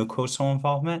involvement and mucosal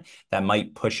involvement that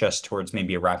might push us towards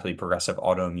maybe a rapidly progressive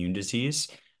autoimmune disease.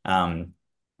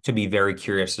 To be very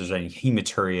curious, is there any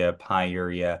hematuria,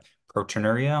 pyuria,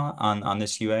 proteinuria on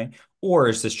this UA, Or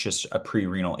is this just a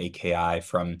pre-renal AKI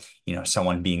from,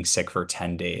 someone being sick for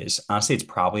 10 days? Honestly, it's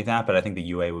probably that, but I think the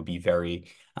UA would be very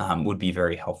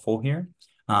helpful here.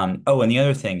 Oh, and the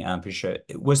other thing, Patricia,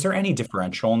 was there any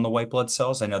differential in the white blood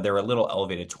cells? I know they were a little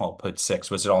elevated, 12.6.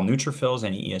 Was it all neutrophils,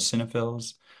 any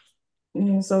eosinophils?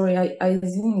 Sorry, I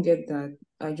didn't get that.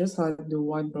 I just had the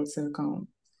white blood cell count.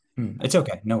 It's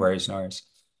okay. No worries, no worries.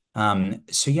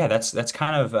 So yeah, that's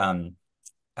kind of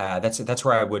that's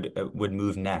where I would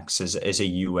move next is a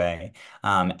UA.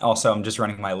 Also, I'm just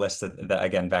running my list that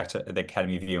again back to the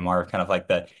Academy VMR, kind of like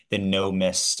the no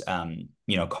miss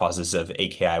causes of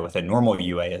AKI with a normal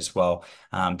UA as well.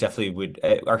 Definitely would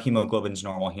our hemoglobin's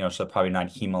normal, so probably not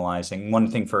hemolyzing.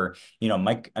 One thing for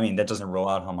Mike, I mean that doesn't rule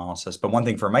out hemolysis, but one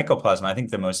thing for mycoplasma, I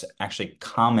think the most actually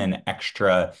common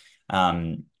extra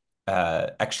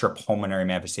pulmonary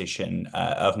manifestation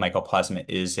of mycoplasma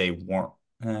is a warm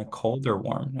cold or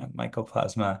warm? No,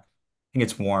 mycoplasma. I think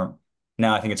it's warm.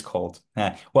 No, I think it's cold.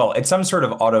 Well, it's some sort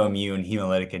of autoimmune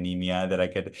hemolytic anemia that I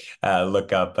could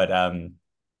look up, but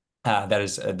that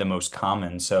is the most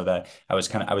common. So that I was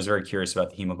very curious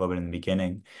about the hemoglobin in the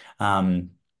beginning.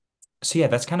 So yeah,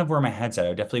 that's kind of where my head's at.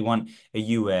 I definitely want a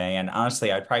UA, and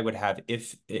honestly, I probably would have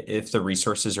if the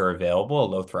resources are available, a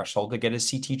low threshold to get a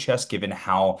CT chest, given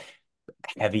how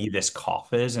heavy this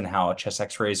cough is and how chest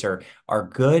x-rays are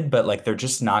good, but like they're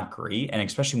just not great. And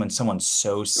especially when someone's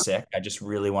so sick, I just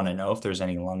really want to know if there's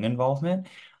any lung involvement.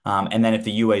 And then if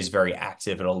the UA is very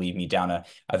active, it'll lead me down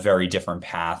a very different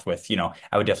path with,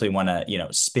 I would definitely want to,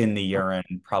 spin the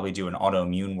urine, probably do an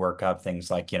autoimmune workup, things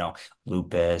like,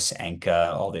 lupus,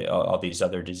 ANCA, all these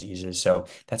other diseases. So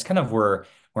that's kind of where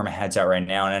my head's at right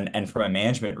now. And from a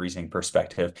management reasoning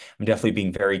perspective, I'm definitely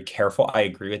being very careful. I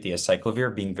agree with the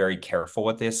acyclovir, being very careful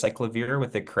with the acyclovir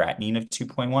with the creatinine of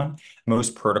 2.1.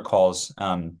 Most protocols,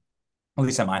 at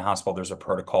least at my hospital, there's a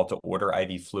protocol to order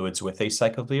IV fluids with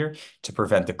acyclovir to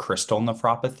prevent the crystal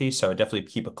nephropathy. So I definitely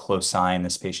keep a close eye on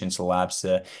this patient's labs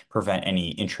to prevent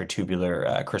any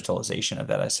intratubular crystallization of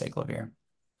that acyclovir.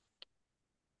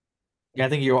 Yeah, I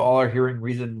think you all are hearing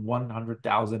reason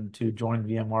 100,000 to join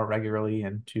VMR regularly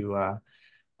and to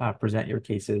present your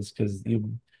cases because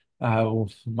you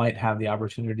might have the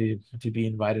opportunity to be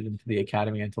invited into the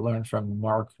academy and to learn from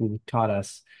Mark, who taught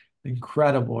us an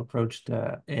incredible approach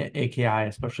to AKI,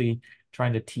 especially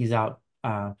trying to tease out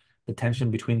the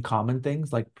tension between common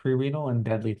things like prerenal and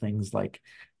deadly things like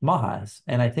MAHAs.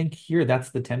 And I think here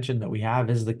that's the tension that we have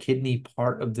is the kidney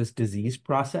part of this disease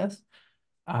process.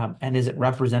 And is it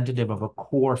representative of a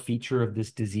core feature of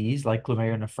this disease, like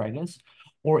glomerulonephritis,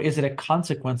 or is it a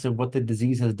consequence of what the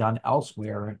disease has done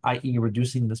elsewhere, i.e.,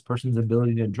 reducing this person's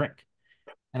ability to drink?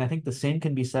 And I think the same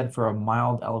can be said for a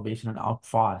mild elevation in alk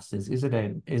phos. Is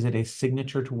it a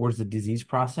signature towards the disease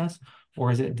process, or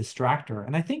is it a distractor?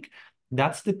 And I think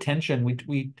that's the tension.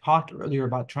 We talked earlier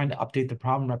about trying to update the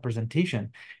problem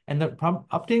representation, and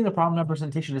updating the problem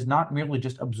representation is not merely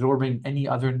just absorbing any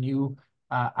other new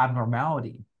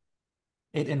abnormality.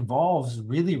 It involves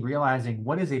really realizing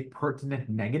what is a pertinent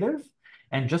negative.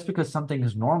 And just because something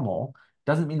is normal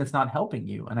doesn't mean it's not helping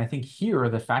you. And I think here,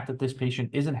 the fact that this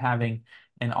patient isn't having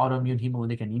an autoimmune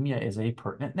hemolytic anemia is a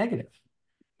pertinent negative.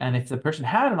 And if the person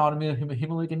had an autoimmune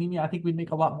hemolytic anemia, I think we'd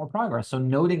make a lot more progress. So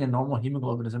noting a normal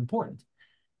hemoglobin is important.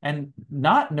 And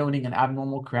not noting an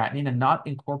abnormal creatinine and not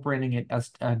incorporating it as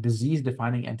a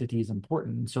disease-defining entity is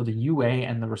important. So the UA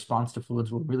and the response to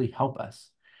fluids will really help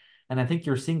us. And I think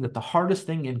you're seeing that the hardest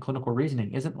thing in clinical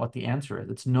reasoning isn't what the answer is.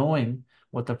 It's knowing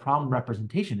what the problem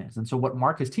representation is. And so what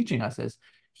Mark is teaching us is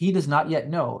he does not yet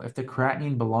know if the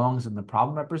creatinine belongs in the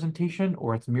problem representation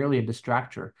or it's merely a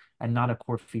distractor and not a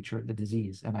core feature of the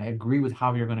disease. And I agree with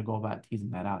how you're going to go about teasing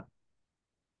that out.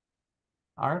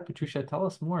 All right, Patricia, tell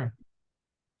us more.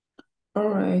 All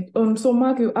right. So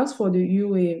Mark, you asked for the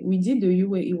UA. We did the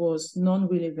UA, it was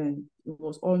non-relevant. It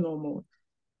was all normal.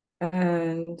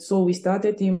 And so we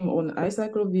started him on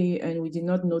icyclovir and we did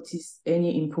not notice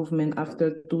any improvement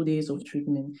after 2 days of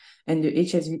treatment. And the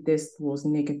HSV test was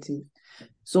negative.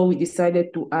 So we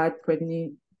decided to add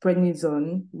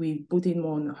prednisone. We put him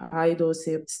on high dose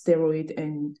steroid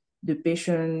and the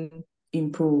patient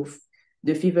improved.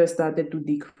 The fever started to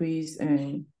decrease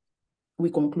and we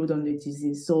conclude on the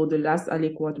disease. So the last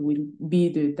aliquot will be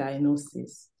the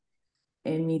diagnosis.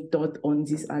 Any thought on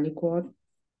this aliquot?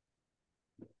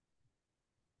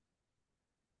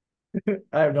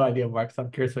 I have no idea, Mark, so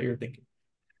I'm curious what you're thinking.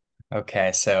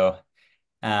 Okay, so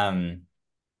um,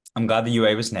 I'm glad the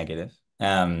UA was negative.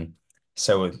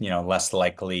 So, less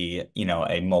likely,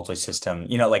 a multi-system,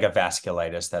 like a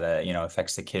vasculitis that,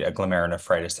 affects the kid, a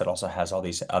glomerulonephritis that also has all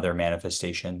these other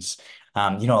manifestations.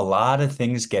 A lot of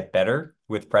things get better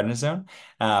with prednisone.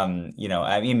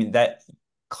 I mean, that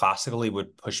classically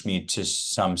would push me to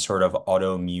some sort of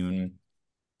autoimmune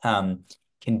um,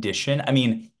 condition. I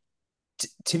mean,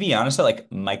 to be honest, like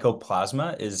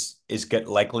mycoplasma is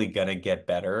likely gonna get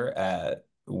better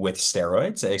with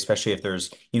steroids, especially if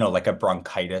there's, like a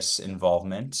bronchitis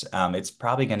involvement. It's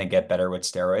probably gonna get better with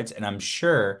steroids, and I'm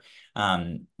sure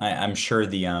I'm sure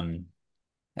the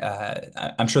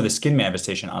skin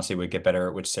manifestation honestly would get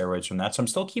better with steroids from that. So I'm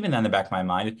still keeping that in the back of my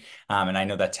mind. And I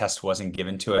know that test wasn't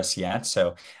given to us yet.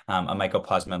 So a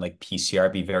mycoplasma like PCR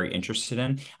I'd be very interested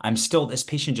in. This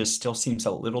patient just still seems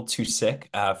a little too sick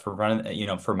for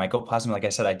running, for mycoplasma. Like I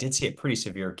said, I did see a pretty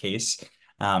severe case.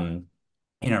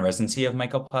 Residency of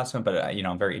mycoplasma, but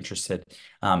I'm very interested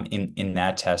in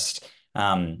that test.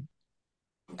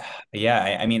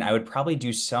 Yeah, I mean, I would probably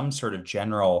do some sort of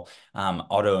general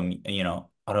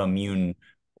autoimmune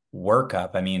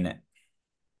workup. I mean,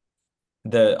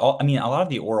 a lot of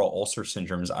the oral ulcer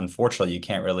syndromes, unfortunately, you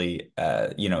can't really,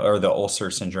 or the ulcer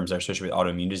syndromes that are associated with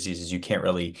autoimmune diseases, you can't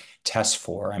really test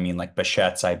for. I mean, like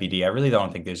Behçet's, IBD, I really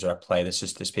don't think those are at play.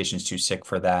 This patient's too sick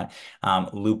for that.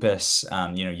 Lupus,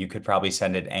 you could probably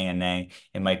send it ANA.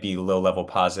 It might be low level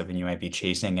positive and you might be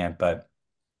chasing it, but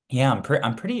yeah,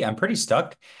 I'm pretty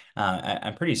stuck.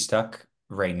 I'm pretty stuck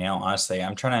right now, honestly.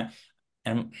 And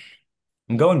I'm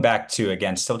going back to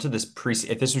again, still to this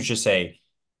if this was just a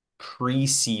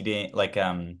preceding like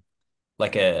a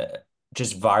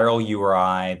just viral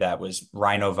URI that was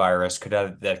rhinovirus could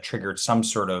have that triggered some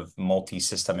sort of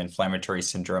multi-system inflammatory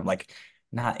syndrome, like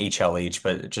not HLH,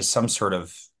 but just some sort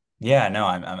of yeah, no,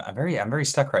 I'm very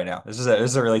stuck right now. This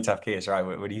is a really tough case, right?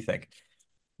 What do you think?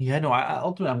 Yeah, no,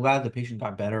 ultimately, I'm glad the patient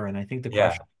got better. And I think the Yeah.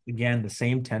 question, again, the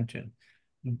same tension.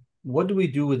 What do we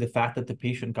do with the fact that the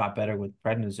patient got better with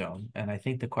prednisone? And I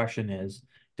think the question is,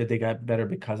 did they get better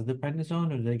because of the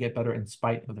prednisone or did they get better in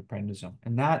spite of the prednisone?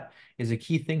 And that is a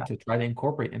key thing to try to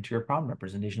incorporate into your problem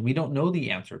representation. We don't know the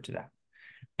answer to that.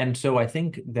 And so I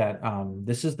think that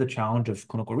this is the challenge of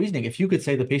clinical reasoning. If you could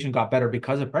say the patient got better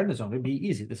because of prednisone, it'd be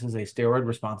easy. This is a steroid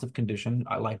responsive condition,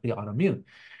 likely autoimmune.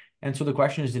 And so the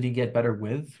question is, did he get better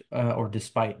with or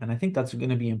despite? And I think that's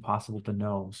going to be impossible to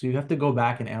know. So you have to go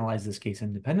back and analyze this case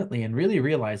independently and really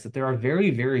realize that there are very,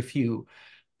 very few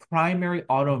primary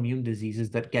autoimmune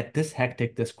diseases that get this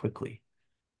hectic this quickly.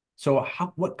 So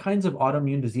what kinds of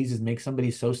autoimmune diseases make somebody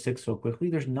so sick so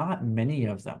quickly? There's not many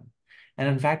of them. And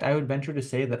in fact, I would venture to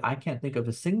say that I can't think of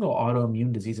a single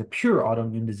autoimmune disease, a pure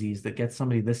autoimmune disease that gets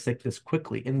somebody this sick this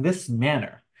quickly in this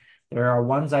manner. There are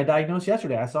ones I diagnosed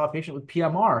yesterday. I saw a patient with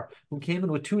PMR who came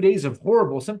in with 2 days of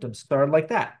horrible symptoms, started like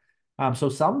that. So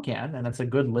some can, and that's a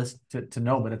good list to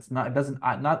know, but it's not, it doesn't,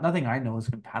 nothing I know is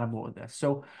compatible with this.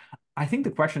 So I think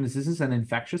the question is this an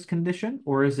infectious condition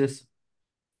or is this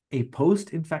a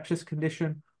post-infectious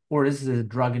condition or is this a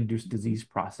drug-induced disease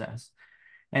process?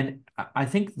 And I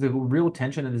think the real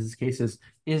tension in this case is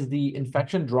the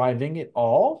infection driving it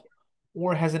all,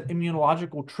 or has an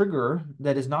immunological trigger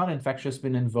that is not infectious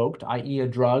been invoked, i.e. a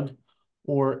drug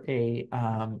or a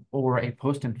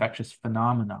post-infectious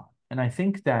phenomenon? And I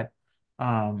think that,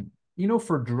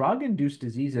 for drug-induced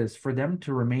diseases, for them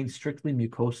to remain strictly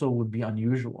mucosal would be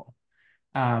unusual.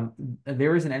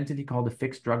 There is an entity called a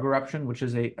fixed drug eruption, which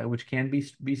can be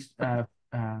strictly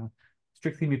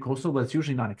mucosal, but it's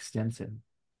usually not extensive.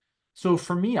 So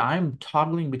for me, I'm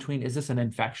toggling between, is this an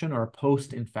infection or a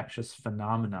post-infectious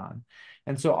phenomenon?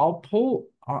 And so I'll pull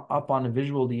up on a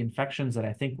visual the infections that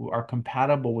I think are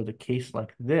compatible with a case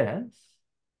like this.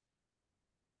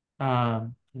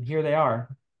 And here they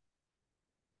are.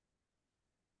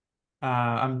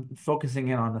 I'm focusing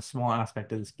in on a small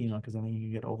aspect of the schema because I think you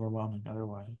can get overwhelming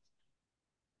otherwise.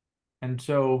 And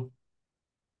so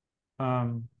I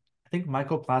think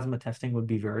mycoplasma testing would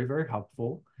be very, very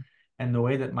helpful. And the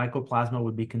way that mycoplasma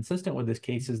would be consistent with this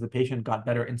case is the patient got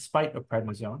better in spite of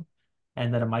prednisone,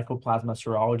 and that a mycoplasma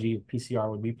serology PCR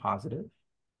would be positive.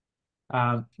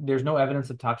 There's no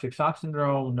evidence of toxic shock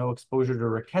syndrome, no exposure to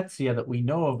rickettsia that we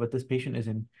know of, but this patient is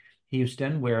in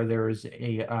Houston where there is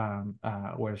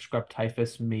where scrub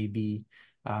typhus may be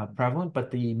prevalent,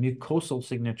 but the mucosal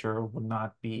signature would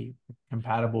not be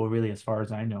compatible really as far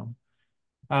as I know.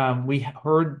 We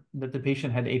heard that the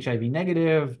patient had HIV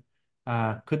negative.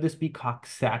 Could this be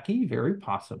Coxsackie? Very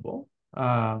possible.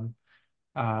 Unlikely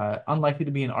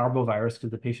to be an arbovirus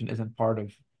because the patient isn't part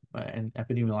of, and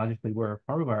epidemiologically we're a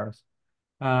parvovirus.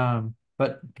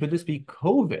 But could this be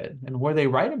COVID? And were they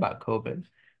right about COVID?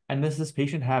 And does this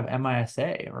patient have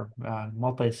MISA or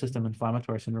multi-system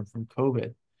inflammatory syndrome from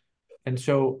COVID? And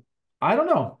so I don't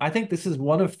know. I think this is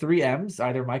one of three M's,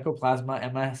 either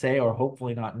mycoplasma, MSA, or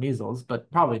hopefully not measles,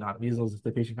 but probably not measles if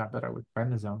the patient got better with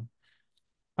prednisone.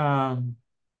 Um,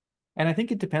 and I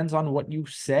think it depends on what you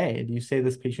say. Do you say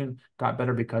this patient got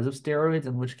better because of steroids,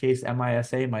 in which case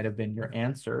MISA might have been your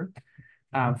answer?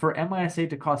 For MISA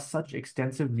to cause such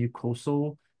extensive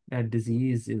mucosal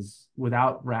disease is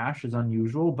without rash is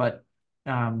unusual, but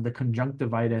the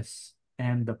conjunctivitis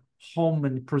and the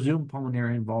presumed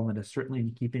pulmonary involvement is certainly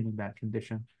in keeping with that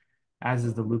condition, as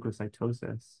is the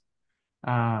leukocytosis.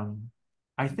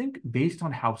 I think based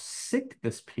on how sick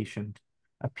this patient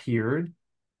appeared,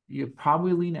 you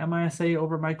probably lean MISA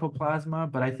over mycoplasma,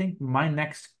 but I think my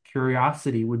next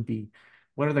curiosity would be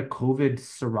what are the COVID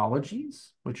serologies,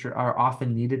 which are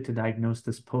often needed to diagnose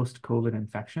this post-COVID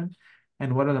infection,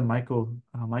 and what are the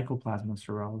mycoplasma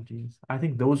serologies? I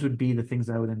think those would be the things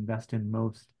I would invest in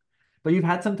most. But you've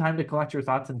had some time to collect your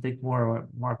thoughts and think more.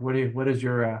 Mark, what is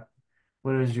your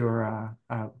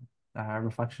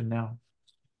reflection now?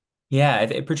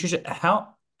 Yeah, Patricia,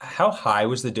 how high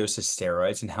was the dose of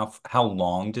steroids, and how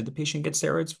long did the patient get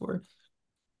steroids for?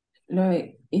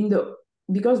 Like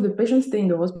because the patient stayed in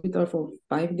the hospital for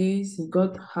 5 days, he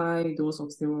got high dose of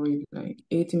steroid, like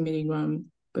 80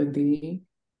 milligram per day,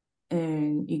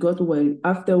 and he got well.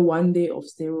 After 1 day of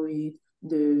steroid,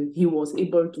 he was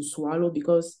able to swallow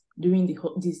because during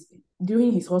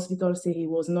his hospital stay, he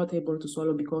was not able to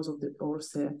swallow because of the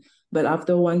ulcer. But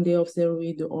after 1 day of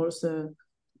steroid, the ulcer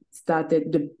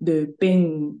started, the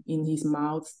pain in his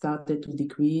mouth started to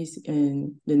decrease,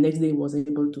 and the next day he was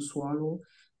able to swallow,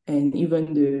 and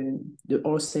even the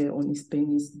ulcer on his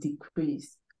penis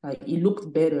decreased. Like, it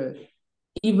looked better.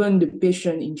 Even the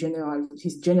patient in general,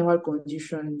 his general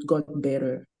condition got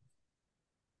better.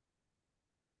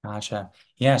 Gotcha.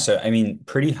 Yeah, so I mean,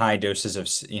 pretty high doses of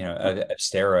of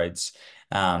steroids,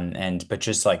 but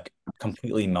just like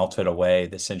completely melted away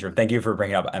the syndrome. Thank you for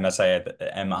bringing up MISA.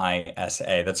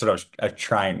 That's what I was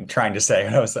trying to say.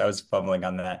 I was fumbling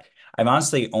on that. I've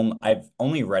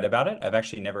only read about it. I've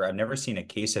never seen a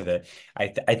case of it.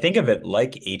 I think of it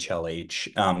like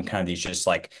HLH, kind of these just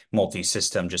like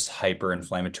multi-system, just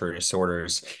hyper-inflammatory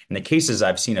disorders. And the cases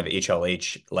I've seen of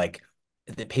HLH, like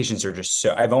the patients are just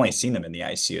so, I've only seen them in the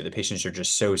ICU. The patients are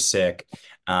just so sick,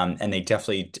 and they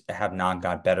definitely have not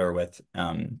got better with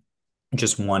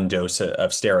just one dose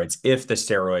of steroids, if the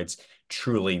steroids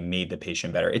truly made the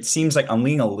patient better. It seems like I'm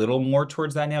leaning a little more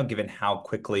towards that now, given how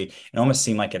quickly it almost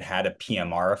seemed like it had a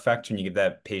PMR effect when you give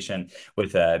that patient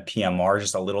with a PMR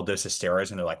just a little dose of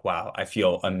steroids, and they're like, wow, I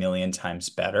feel a million times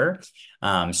better.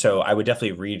 So I would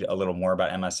definitely read a little more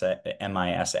about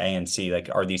MISA and see, like,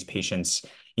 are these patients,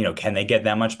 can they get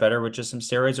that much better with just some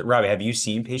steroids? Robbie, have you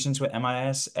seen patients with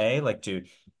MISA? Like,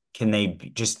 can they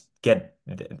just get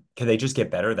can they just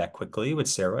get better that quickly with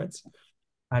steroids?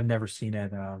 I've never seen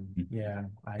it. Yeah.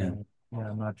 Yeah,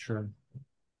 I'm not sure.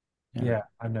 Yeah. Yeah,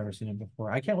 I've never seen it before.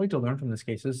 I can't wait to learn from this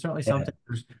case. It's certainly Yeah. something.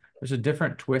 There's a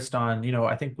different twist on,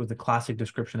 I think with the classic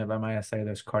description of MISA,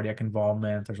 there's cardiac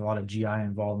involvement, there's a lot of GI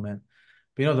involvement.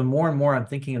 But the more and more I'm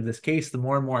thinking of this case, the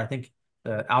more and more I think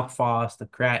the alk phos, the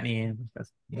creatinine,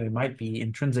 they might be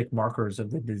intrinsic markers of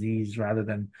the disease rather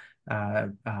than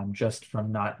just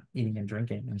from not eating and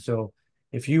drinking. And so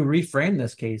if you reframe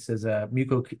this case as a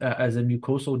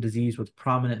mucosal disease with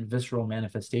prominent visceral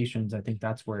manifestations, I think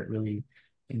that's where it really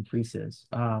increases.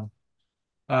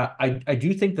 I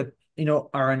do think that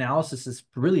our analysis is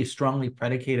really strongly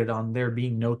predicated on there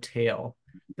being no tail,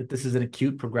 that this is an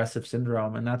acute progressive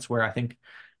syndrome, and that's where I think,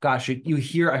 gosh, I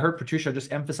heard Patricia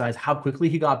just emphasize how quickly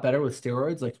he got better with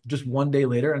steroids, like just 1 day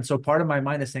later, and so part of my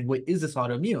mind is saying, wait, is this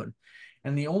autoimmune?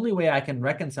 And the only way I can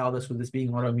reconcile this with this being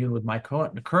autoimmune with my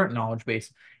current knowledge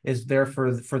base is there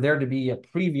for there to be a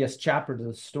previous chapter to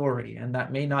the story, and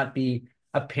that may not be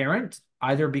apparent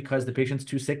either because the patient's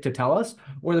too sick to tell us,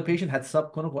 or the patient had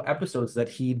subclinical episodes that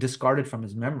he discarded from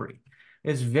his memory.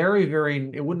 It's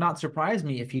it would not surprise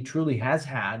me if he truly has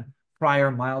had prior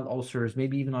mild ulcers,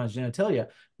 maybe even on his genitalia,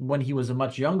 when he was a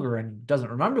much younger and doesn't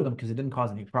remember them because it didn't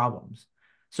cause any problems.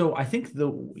 So I think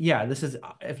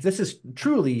if this is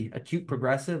truly acute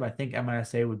progressive, I think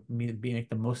MISA would make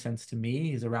the most sense to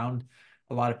me. He's around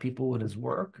a lot of people with his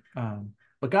work.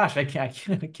 But gosh, I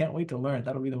can't wait to learn.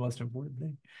 That'll be the most important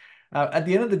thing. At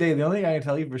the end of the day, the only thing I can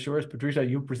tell you for sure is, Patricia,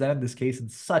 you presented this case in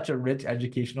such a rich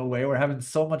educational way. We're having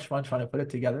so much fun trying to put it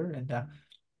together, and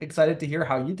excited to hear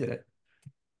how you did it.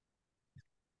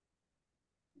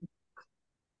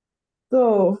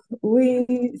 So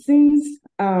since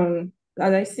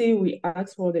as I say, we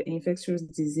asked for the infectious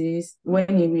disease.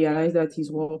 When he realized that his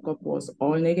workup was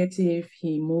all negative,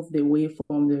 he moved away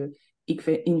from the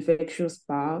infectious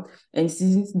part. And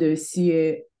since the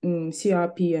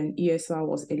CRP and ESR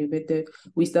was elevated,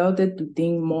 we started to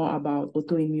think more about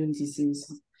autoimmune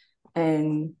disease.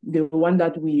 And the one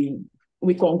that we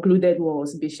concluded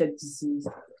was Behçet disease.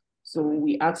 So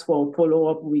we asked for a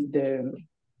follow-up with the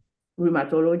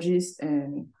rheumatologist,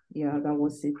 and yeah, that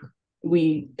was it.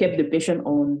 We kept the patient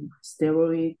on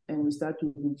steroid and we started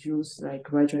to reduce like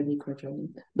gradually.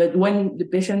 But when the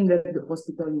patient left the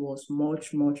hospital, it was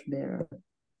much better.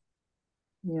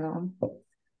 Yeah,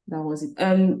 that was it.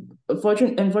 And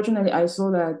unfortunately, I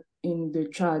saw that in the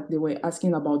chat they were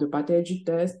asking about the pathology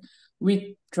test.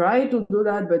 We tried to do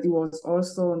that, but it was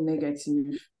also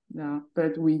negative. Yeah,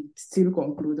 but we still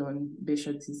conclude on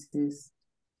Behçet disease.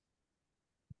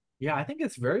 Yeah, I think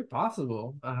it's very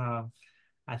possible.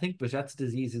 I think Behçet's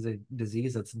disease is a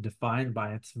disease that's defined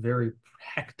by its very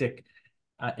hectic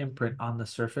imprint on the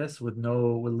surface with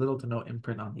little to no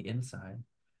imprint on the inside.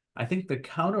 I think the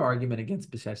counter argument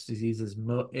against Behçet's disease is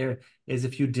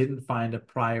if you didn't find a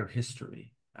prior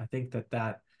history. I think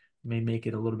that may make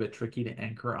it a little bit tricky to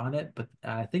anchor on it, but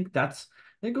I think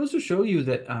it goes to show you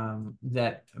that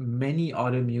that many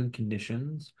autoimmune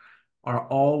conditions are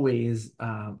always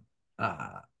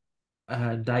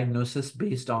diagnosis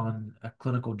based on a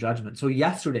clinical judgment. So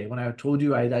yesterday, when I told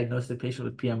you I diagnosed a patient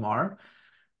with PMR,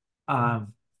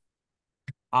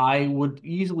 I would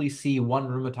easily see one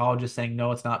rheumatologist saying,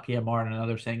 no, it's not PMR, and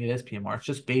another saying it is PMR. It's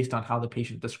just based on how the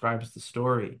patient describes the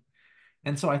story.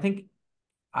 And so I think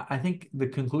the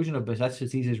conclusion of Behçet's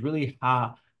disease is really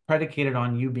predicated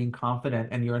on you being confident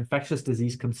and your infectious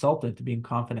disease consultant being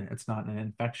confident it's not an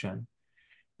infection.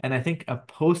 And I think a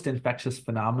post-infectious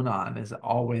phenomenon is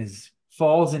always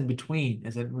falls in between.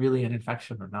 Is it really an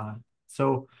infection or not?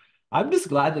 So I'm just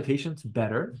glad the patient's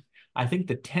better. I think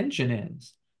the tension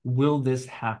is, will this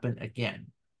happen again?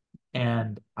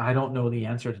 And I don't know the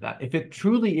answer to that. If it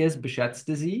truly is Behçet's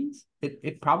disease,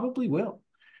 it probably will.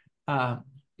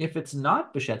 If it's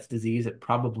not Behçet's disease, it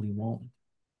probably won't.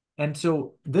 And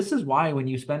so this is why when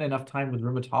you spend enough time with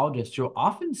rheumatologists, you'll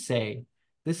often say,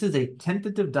 this is a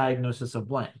tentative diagnosis of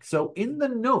blank. So in the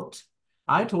note,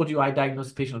 I told you I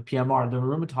diagnosed a patient with PMR. The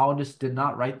rheumatologist did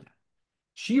not write that.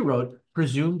 She wrote,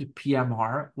 presumed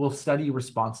PMR, will study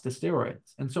response to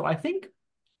steroids. And so I think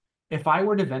if I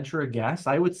were to venture a guess,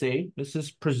 I would say this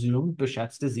is presumed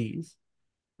Behçet's disease,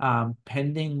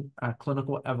 pending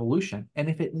clinical evolution. And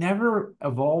if it never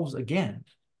evolves again,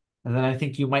 and then I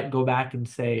think you might go back and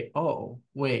say, oh,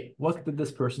 wait, what did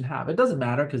this person have? It doesn't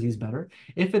matter because he's better.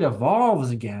 If it evolves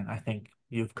again, I think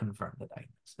you've confirmed the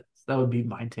diagnosis. That would be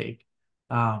my take.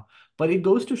 But it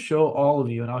goes to show all of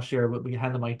you, and I'll share what we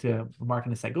hand the mic to Mark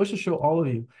in a sec. It goes to show all of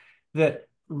you that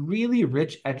really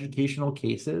rich educational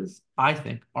cases, I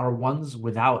think, are ones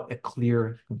without a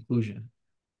clear conclusion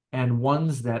and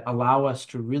ones that allow us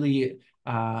to really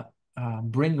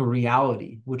bring a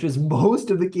reality, which is most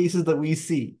of the cases that we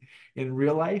see in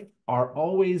real life are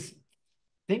always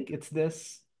think it's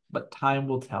this, but time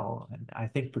will tell. And I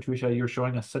think, Patricia, you're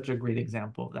showing us such a great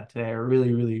example of that today. I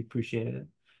really appreciated it.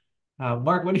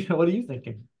 Mark, what are you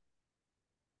thinking?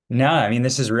 No, I mean,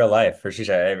 this is real life for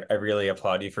sure. I really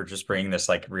applaud you for just bringing this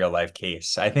like real life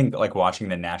case. I think like watching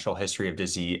the natural history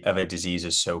of a disease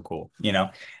is so cool.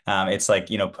 It's like,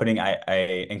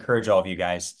 I encourage all of you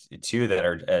guys too that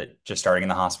are just starting in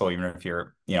the hospital, even if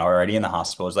you're, already in the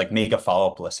hospital, is like make a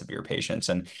follow-up list of your patients.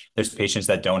 And there's patients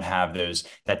that don't have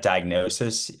that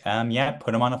diagnosis yet,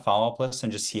 put them on a follow-up list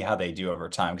and just see how they do over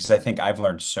time. Because I think I've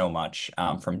learned so much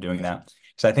from doing that.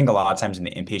 So I think a lot of times in the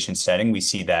inpatient setting, we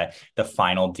see that the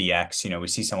final DX, we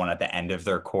see someone at the end of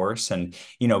their course and,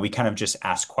 we kind of just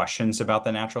ask questions about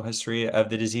the natural history of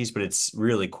the disease, but it's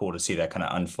really cool to see that kind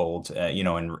of unfold,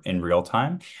 in real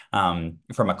time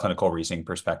from a clinical reasoning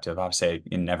perspective. Obviously,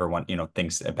 you never want,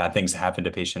 bad things to happen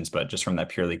to patients, but just from that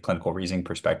purely clinical reasoning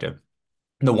perspective.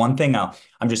 The one thing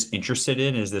I'm just interested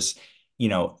in is this,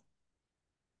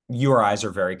 URIs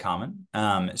are very common.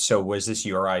 So was this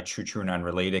URI true and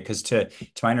unrelated? Because to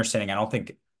my understanding, I don't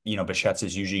think Behçet's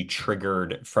is usually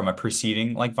triggered from a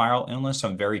preceding like viral illness. So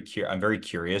I'm very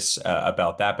curious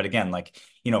about that. But again, like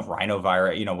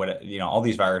rhinovirus, all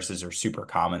these viruses are super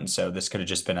common. So this could have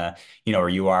just been a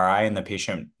URI, and the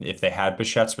patient, if they had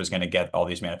Behçet's, was going to get all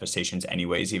these manifestations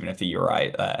anyways, even if the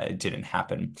URI didn't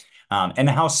happen. And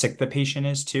how sick the patient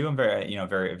is too. I'm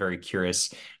very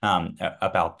curious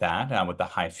about that with the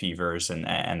high fevers and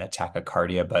the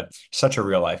tachycardia, but such a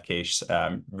real life case,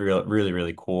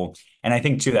 really cool. And I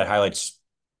think too that highlights,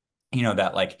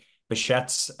 that like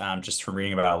Behçet's, just from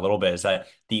reading about it a little bit, is that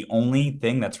the only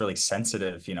thing that's really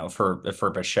sensitive, for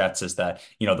Behçet's is that,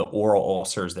 the oral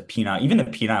ulcers, the penile, even the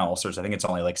penile ulcers, I think it's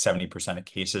only like 70% of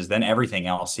cases. Then everything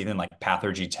else, even like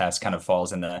pathergy test, kind of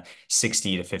falls in the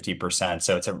 60 to 50%.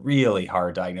 So it's a really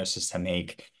hard diagnosis to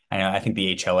make. I think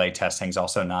the HLA testing is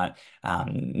also not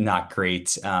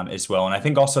great, as well. And I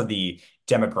think also the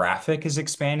demographic is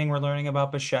expanding. We're learning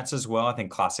about Behçet's as well. I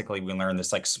think classically we learned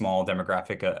this like small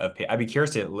demographic of I'd be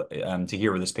curious to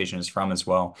hear where this patient is from as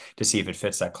well, to see if it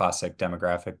fits that classic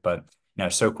demographic. But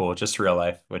so cool. Just real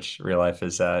life, which real life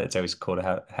is, it's always cool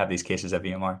to have these cases at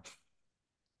VMR.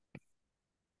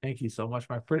 Thank you so much,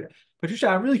 Mark. Patricia,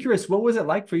 I'm really curious, what was it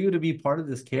like for you to be part of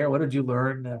this care? What did you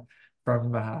learn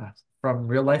from from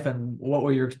real life, and what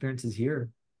were your experiences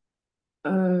here?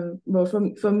 Well,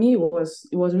 for me, it was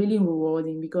really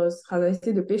rewarding because, as I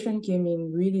said, the patient came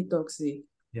in really toxic,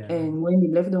 Yeah. and when he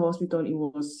left the hospital, it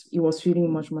was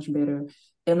feeling much much better.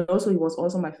 And also, it was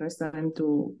also my first time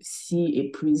to see a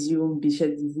presumed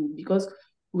Behçet disease because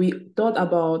we thought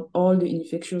about all the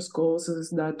infectious causes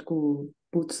that could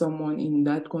put someone in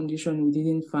that condition. We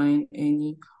didn't find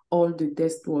any. All the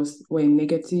tests were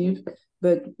negative,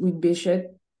 but with Behçet,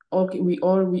 okay, we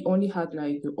only had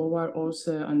like the oral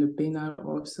ulcer and the penile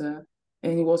ulcer,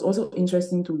 and it was also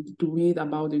interesting to read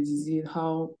about the disease.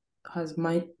 How, as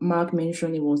Mark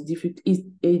mentioned, it's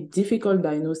a difficult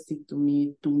diagnostic to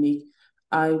make.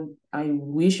 I I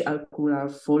wish I could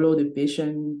have followed the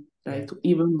patient, Yeah. like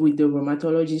even with the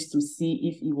rheumatologist, to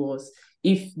see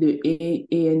if the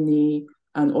ANA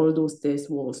and all those tests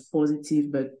was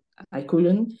positive, but I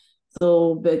couldn't.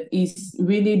 So, but it's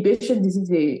really Behçet disease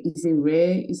is a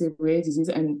rare disease,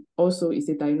 and also it's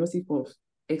a diagnosis of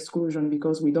exclusion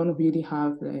because we don't really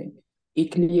have like a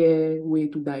clear way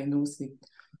to diagnose it.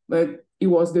 But it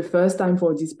was the first time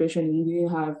for this patient. He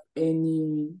didn't have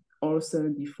any ulcer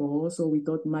before, so we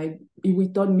thought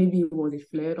maybe it was a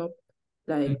flare up.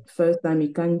 Mm. Like first time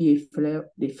it can be a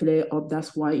flare up.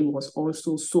 That's why it was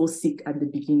also so sick at the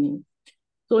beginning.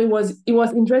 So it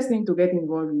was interesting to get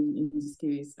involved in this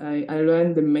case. I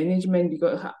learned the management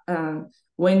because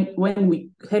when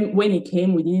he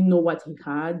came, we didn't know what he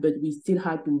had, but we still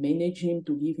had to manage him,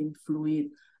 to give him fluid,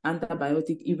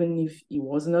 antibiotic, even if it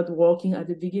was not working at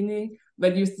the beginning.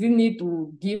 But you still need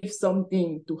to give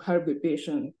something to help the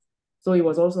patient. So it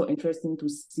was also interesting to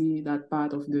see that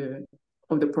part of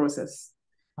the process.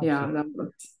 Yeah, Absolutely.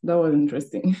 that was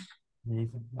interesting.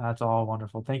 Amazing. That's all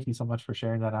wonderful. Thank you so much for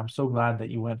sharing that. I'm so glad that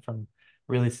you went from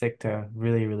really sick to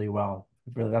really, really well.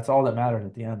 Really, that's all that matters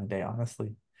at the end of the day,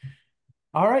 honestly.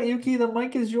 All right, Yuki, the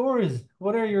mic is yours.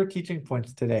 What are your teaching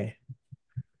points today?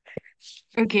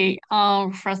 Okay,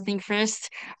 first thing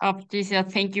first, Patricia,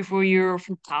 thank you for your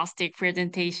fantastic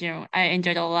presentation. I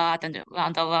enjoyed a lot and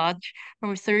learned a lot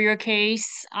from through your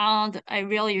case, and I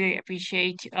really, really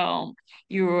appreciate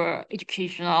your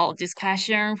educational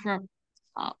discussion from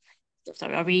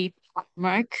Dr. Rabih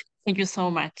Mark. Thank you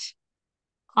so much.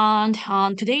 And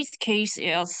today's case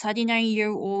is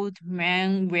 39-year-old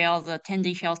man with a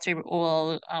tendon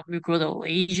oral mucosal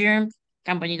lesion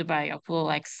accompanied by a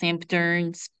flu-like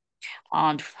symptoms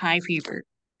and high fever.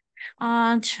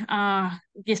 And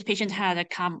this patient had a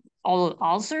oral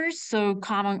ulcers. So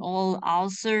common oral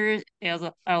ulcers is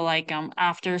like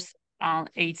after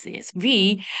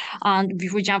HCSV. And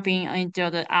before jumping into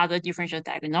the other differential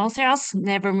diagnoses,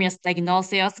 never miss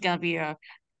diagnosis gonna be a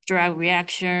drug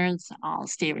reactions,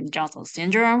 Steven Johnson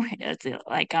syndrome. It's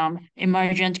like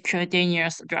emergent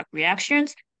cutaneous drug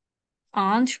reactions.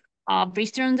 And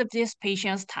based on this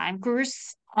patient's time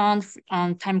course and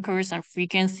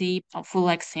frequency of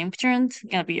flu-like symptoms,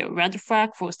 gonna be a red flag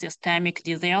for systemic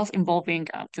disease involving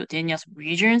cutaneous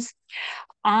regions.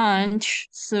 And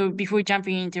so before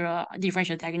jumping into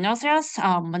differential diagnosis,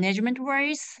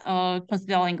 management-wise,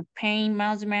 considering pain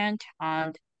management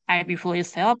and IV fluid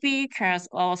therapy, cause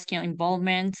all skin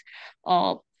involvement,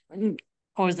 uh,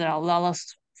 cause a lot of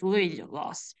fluid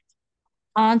loss.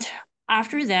 And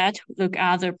after that, look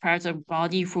at other parts of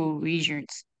body for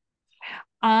regions.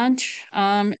 And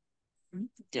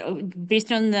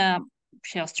based on the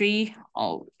history,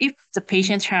 if the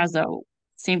patient has a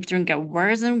symptom get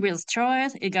worsen with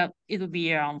steroids, it will be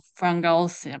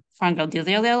fungal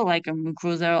disease like a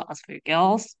mucosal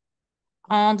aspergillus.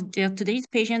 And today's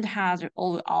patient has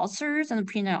all ulcers and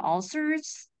penile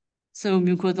ulcers, so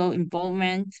mucosal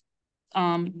involvement,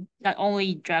 not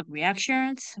only drug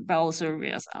reactions, but also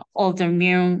with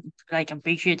autoimmune, like a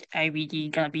patient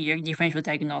IBD, gonna be your differential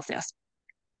diagnosis.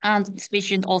 And this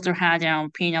patient also had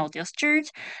penile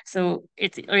discharge, so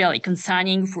it's really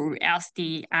concerning for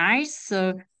STIs.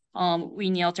 So we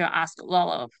need to ask a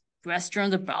lot of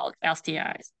questions about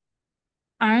STIs.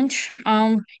 And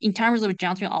in terms of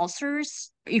gentle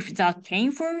ulcers, if that's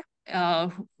painful,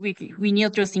 we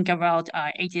need to think about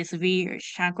HSV or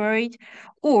Chancroid,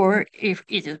 or if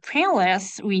it is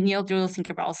painless, we need to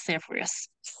think about Cephus.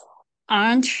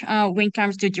 And when it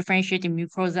comes to differentiating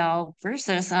mucosal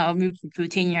versus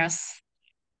mucocutaneous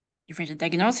differential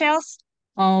diagnosis,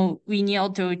 we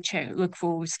need to look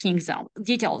for skin exam,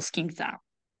 detailed skin exam.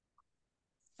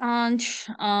 And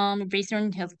based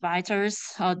on his vitals,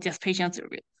 this patient is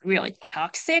really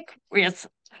toxic.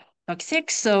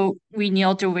 So we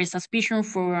need to raise suspicion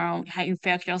for high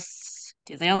infectious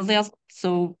diseases.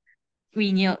 So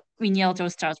we need to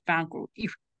start bank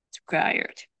if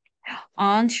required.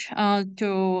 And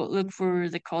to look for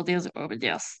the causes of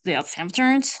their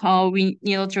symptoms, we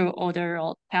need to order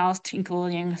a test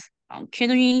including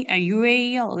kidney,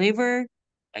 urea, liver,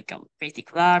 like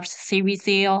basic labs,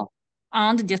 CBC,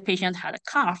 and this patient had a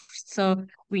cough. So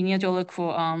we need to look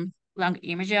for lung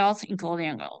images,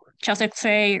 including chest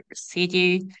X-ray,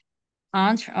 CT,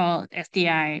 and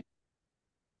STI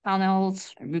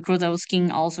panels, mucosal skin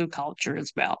also culture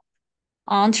as well.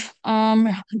 And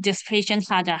this patient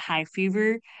had a high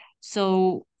fever,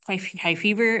 so high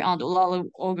fever and a lot of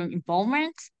organ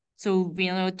involvement. So we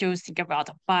need to think about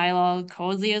viral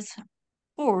causes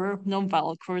or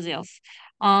non-viral causes.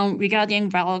 Regarding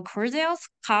viral causes,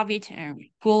 COVID and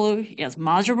flu is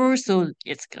manageable, so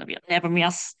it's gonna be a never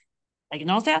miss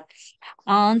diagnosis.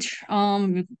 And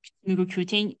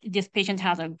this patient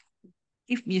has a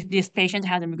if this patient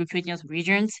has a mucocutaneous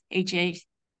regions,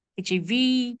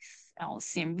 HIV,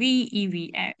 LCMV,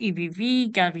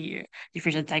 EBV, gotta be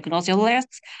different diagnosis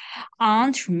lists.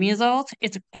 And measles,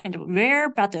 it's kind of rare,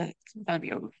 but it's gonna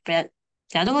be a bit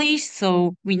deadly.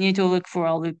 So we need to look for a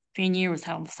leukemia or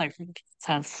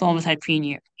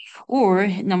thrombocytopenia. Or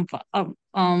in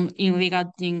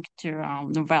regarding to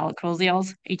novel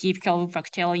causes, atypical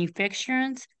bacterial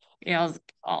infections is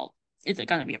it's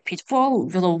gonna be a pitfall,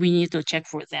 so we need to check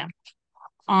for them.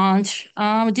 And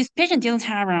this patient didn't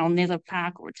have a nasal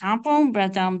pack or tampon,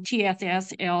 but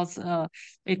TSS is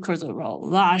it causes a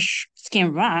rash,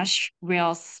 skin rash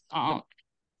with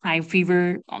high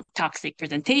fever, toxic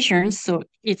presentation. So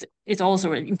it's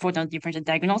also an important differential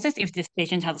diagnosis if this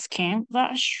patient has skin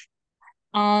rash.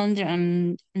 And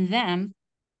then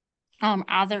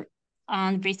other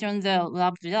and based on the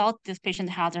lab result, this patient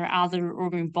has other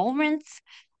organ involvements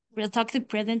with toxic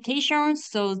presentation.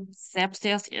 So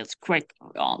sepsis is quite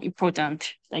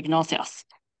important diagnosis.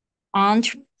 And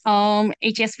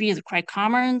HSV is quite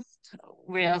common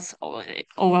with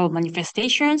oral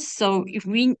manifestations. So if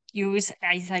we use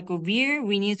acyclovir,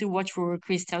 we need to watch for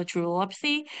crystal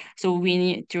uropathy. So we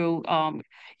need to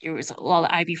use a lot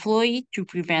of IV fluid to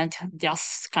prevent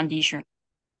this condition.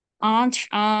 And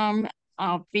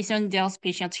based on this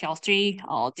patient's history,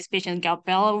 this patient got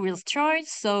better with steroids.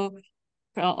 So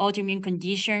autoimmune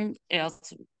condition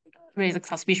is raise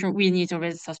suspicion. We need to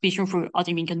raise suspicion for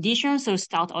autoimmune condition. So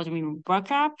start autoimmune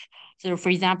workup. So for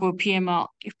example, PMO,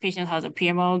 if patient has a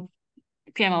PMO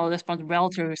responds well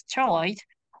to steroid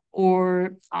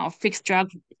or fixed drug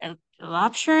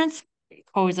options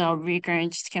cause a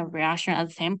recurrent skin reaction at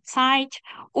the same site,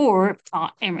 or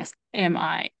MISA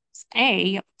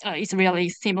is really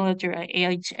similar to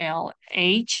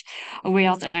HLH,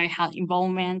 where they have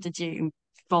involvement.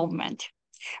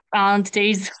 And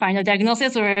today's final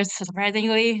diagnosis was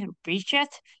surprisingly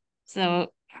breached. So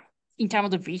in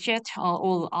terms of breached,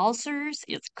 all ulcers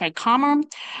is quite common,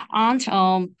 and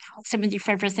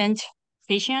 75%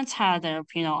 patients had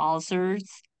renal ulcers.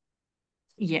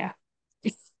 Yeah,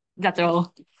 that's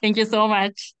all. Thank you so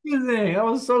much. Amazing. That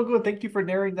was so good. Thank you for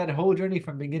narrating that whole journey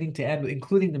from beginning to end,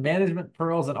 including the management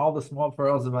pearls and all the small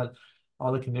pearls about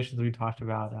all the conditions we talked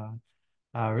about.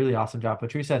 Really awesome job,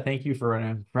 Patricia. Thank you for an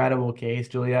incredible case.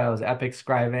 Julia, it was epic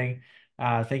scribing.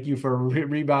 Thank you for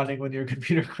rebounding when your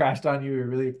computer crashed on you. We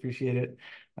really appreciate it.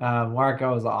 Mark, that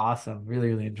was awesome.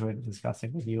 Really enjoyed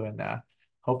discussing with you, and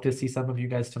hope to see some of you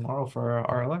guys tomorrow for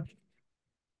our lunch.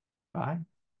 Bye.